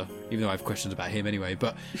theatre, even though I have questions about him anyway,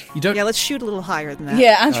 but you don't... Yeah, let's shoot a little higher than that.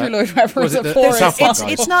 Yeah, Andrew Lloyd Webber was is it a the forest. South Park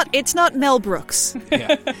guys? It's not Mel Brooks.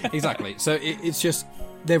 Yeah, exactly. So it's just...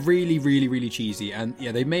 They're really, really, really cheesy, and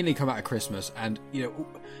yeah, they mainly come out at Christmas, and,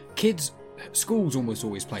 kids... Schools almost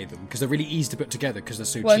always play them because they're really easy to put together because they're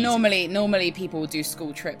so Well, cheesy. normally people do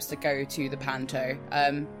school trips to go to the panto.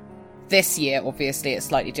 This year, obviously, it's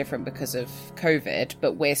slightly different because of COVID,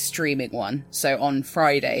 but we're streaming one. So on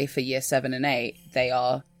Friday for year 7 and 8, they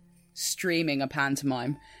are streaming a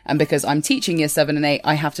pantomime. And because I'm teaching year 7 and 8,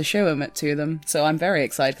 I have to show them it to them. So I'm very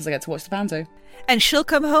excited because I get to watch the panto. And she'll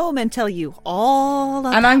come home and tell you all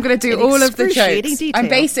about And I'm going to do in all of the excruciating jokes. detail. I'm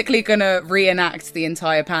basically going to reenact the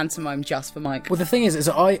entire pantomime just for Mike. Well, the thing is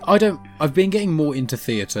I've been getting more into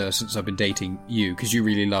theatre since I've been dating you because you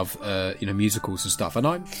really love, musicals and stuff.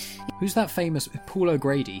 And who's that famous Paul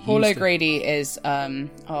O'Grady? Paul O'Grady is I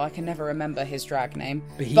can never remember his drag name,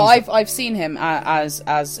 But but I've seen him as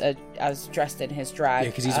dressed in his drag. Yeah,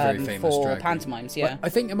 because he's a very famous for drag queen. pantomimes. Yeah, I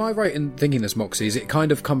think, am I right in thinking this, Moxie? Is it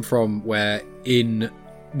kind of come from where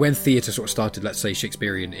when theatre sort of started, let's say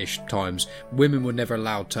Shakespearean-ish times, women were never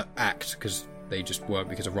allowed to act because they just weren't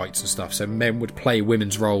because of rights and stuff. So men would play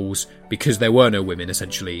women's roles because there were no women,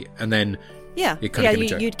 essentially, and then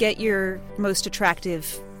you'd get your most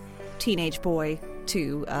attractive teenage boy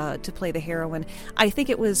to play the heroine. I think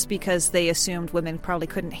it was because they assumed women probably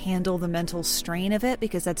couldn't handle the mental strain of it,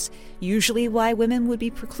 because that's usually why women would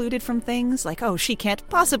be precluded from things like, oh, she can't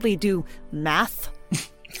possibly do math.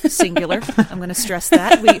 Singular. I'm going to stress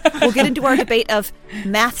that. We'll get into our debate of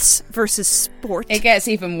maths versus sport. it gets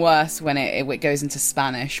even worse when it goes into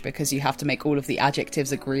Spanish because you have to make all of the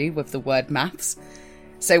adjectives agree with the word maths.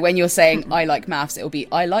 So when you're saying I like maths, it'll be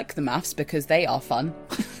I like the maths because they are fun.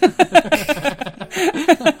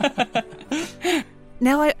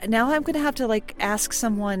 Now I'm going to have to ask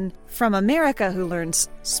someone from America who learns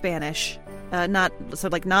Spanish, not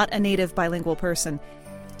a native bilingual person,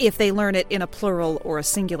 if they learn it in a plural or a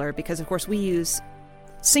singular, because of course we use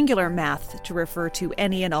singular math to refer to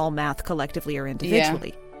any and all math collectively or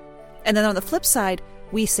individually. And then on the flip side,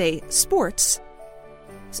 we say sports,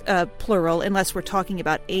 plural, unless we're talking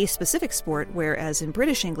about a specific sport, whereas in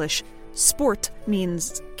British English, sport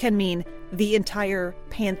can mean the entire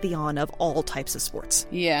pantheon of all types of sports.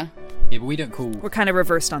 Yeah. Yeah, but we don't call... We're kind of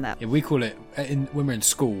reversed on that. Yeah, we call it... when we're in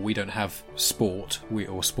school, we don't have sport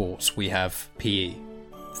or sports. We have PE.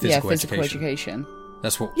 Physical education.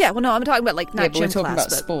 That's what... Yeah, well, no, I'm talking about, not but we're gym talking class,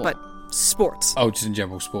 about sport. but sports. Oh, just in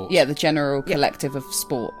general sports. Yeah, the general collective of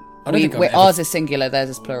sport. I don't think I've ever- Ours is singular, theirs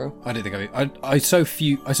is plural. I don't think I so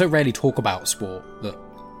rarely talk about sport that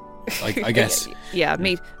I guess... Yeah,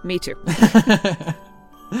 me too.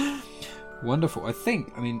 Wonderful. I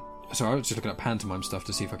was just looking at pantomime stuff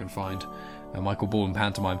to see if I can find Michael Ball in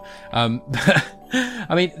pantomime.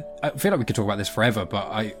 I feel like we could talk about this forever,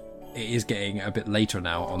 but it is getting a bit later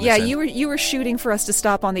now on this end. you were shooting for us to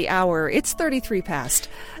stop on the hour. It's 33 past.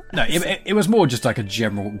 No, it was more just like a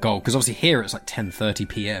general goal, because obviously here it's like 10:30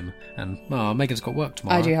 p.m. and Megan's got work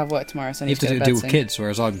tomorrow. I do have work tomorrow, so I You need have to to go deal to with bed kids,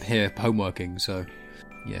 whereas I'm here homeworking, so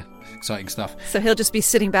yeah, exciting stuff. So he'll just be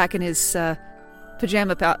sitting back in his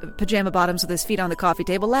pajama bottoms with his feet on the coffee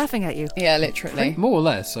table laughing at you. soon. Yeah, literally. More or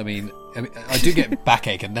less. I do get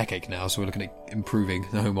backache and neckache now, so we're looking at improving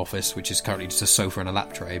the home office, which is currently just a sofa and a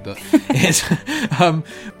lap tray, but it's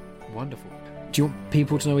wonderful. Do you want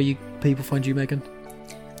people to know where people find you, Megan?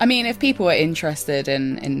 If people are interested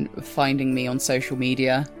in finding me on social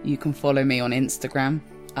media, you can follow me on Instagram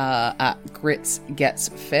at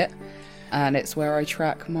gritsgetsfit, and it's where I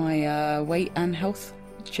track my weight and health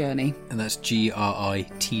journey. And that's GRITTS,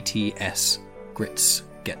 Grits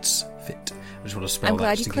Gets Fit. I just want to spell that. I'm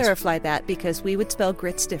glad you just in case- clarified that, because we would spell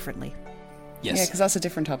grits differently. Yes. Yeah, because that's a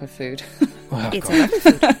different type of food. Oh, It's God. another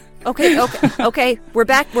food. Okay. We're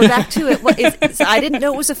back to it. I didn't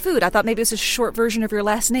know it was a food. I thought maybe it was a short version of your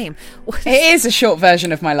last name. It is a short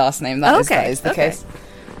version of my last name. That is the case.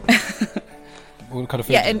 What kind of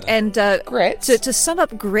food Yeah, is it? and Grits? To sum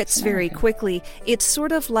up grits very quickly, it's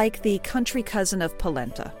sort of like the country cousin of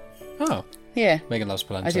polenta. Oh, Yeah. Megan loves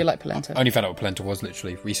polenta. I do like polenta. I only found out what polenta was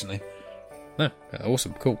literally recently. No,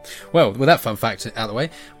 awesome, cool. Well, with that fun fact out of the way,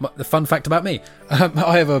 the fun fact about me.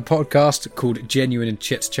 I have a podcast called Genuine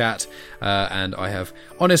Chit Chat, and I have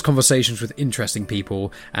honest conversations with interesting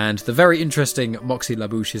people, and the very interesting Moxie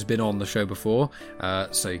Labouche has been on the show before,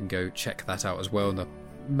 so you can go check that out as well in the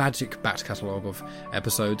magic back catalogue of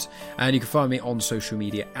episodes. And you can find me on social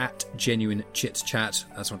media at Genuine Chit Chat.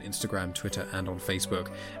 That's on Instagram, Twitter, and on Facebook.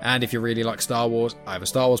 And if you really like Star Wars, I have a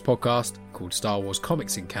Star Wars podcast called Star Wars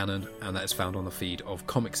Comics in Canon, and that is found on the feed of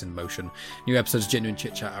Comics in Motion. New episodes of Genuine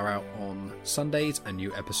Chit Chat are out on Sundays, and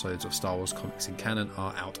new episodes of Star Wars Comics in Canon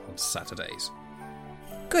are out on Saturdays.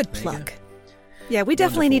 Good plug. Yeah, we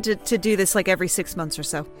definitely need to do this like every 6 months or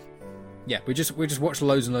so. Yeah, we just watch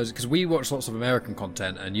loads and loads, because we watch lots of American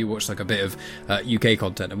content and you watch like a bit of UK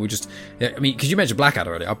content, and we just, I mean, because you mentioned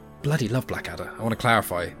Blackadder earlier, I bloody love Blackadder. I want to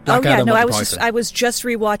clarify. Blackadder, no, I was just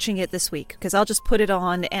rewatching it this week because I'll just put it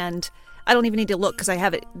on and I don't even need to look because I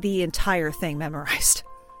have the entire thing memorized.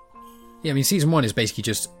 Yeah, I mean, season 1 is basically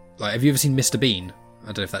just like, have you ever seen Mr. Bean? I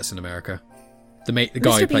don't know if that's in America. The guy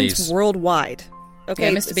Mr. who Bean's plays worldwide.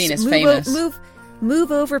 Okay, yeah, Mr. Bean is famous.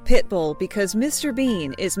 Move over, Pitbull, because Mr.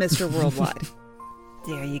 Bean is Mr. Worldwide.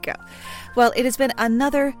 There you go. Well, it has been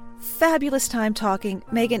another fabulous time talking.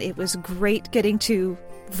 Megan, it was great getting to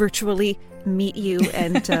virtually meet you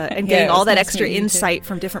and getting all that extra insight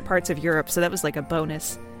from different parts of Europe. So that was like a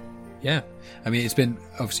bonus. Yeah. I mean, it's been,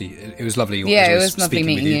 obviously, it was lovely. Yeah, it was lovely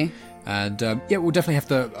meeting you. And yeah, we'll definitely have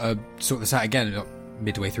to sort this out again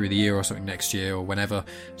midway through the year or something next year, or whenever,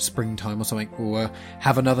 springtime or something. We'll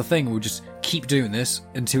have another thing. We'll just keep doing this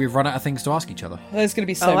until we've run out of things to ask each other. There's going to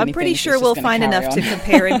be so many I'm pretty sure we'll find enough to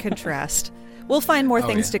compare and contrast. We'll find more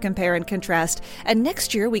things to compare and contrast. And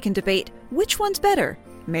next year we can debate which one's better,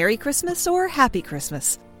 Merry Christmas or Happy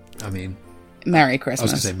Christmas. I mean, Merry Christmas. I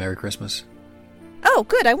was going to say Merry Christmas. Oh,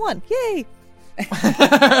 good. I won. Yay.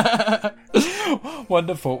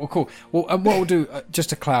 Wonderful. Well, cool. Well, and what we'll do, just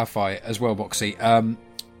to clarify as well, Moxie,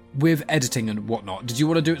 with editing and whatnot, did you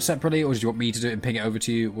want to do it separately, or did you want me to do it and ping it over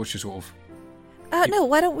to you? What's your sort of... No,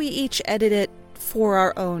 why don't we each edit it for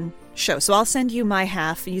our own show? So I'll send you my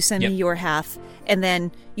half, you send me your half, and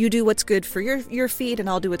then you do what's good for your feed, and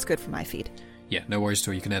I'll do what's good for my feed. Yeah, no worries at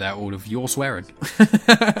all. You can edit out all of your swearing.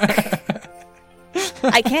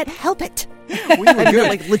 I can't help it. We were good.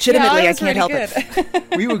 Like, legitimately, I can't help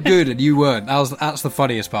it. We were good and you weren't. That's the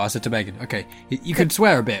funniest part. I said to Megan, okay, you can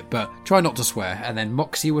swear a bit, but try not to swear. And then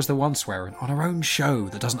Moxie was the one swearing on her own show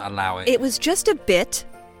that doesn't allow it. It was just a bit,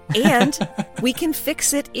 and we can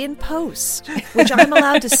fix it in post, which I'm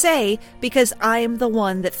allowed to say because I'm the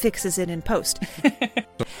one that fixes it in post.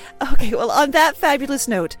 Okay, well, on that fabulous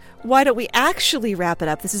note, why don't we actually wrap it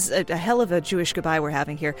up? This is a hell of a Jewish goodbye we're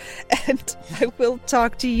having here. And I will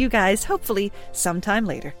talk to you guys, hopefully, sometime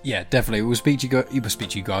later. Yeah, definitely. We'll speak to you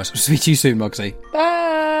guys. We'll speak to you soon, Moxie.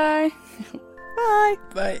 Bye. Bye.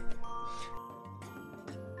 Bye.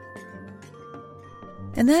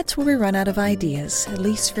 And that's where we run out of ideas, at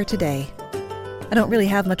least for today. I don't really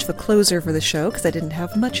have much of a closer for the show because I didn't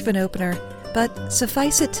have much of an opener, but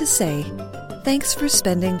suffice it to say, thanks for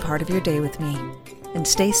spending part of your day with me, and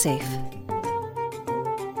stay safe.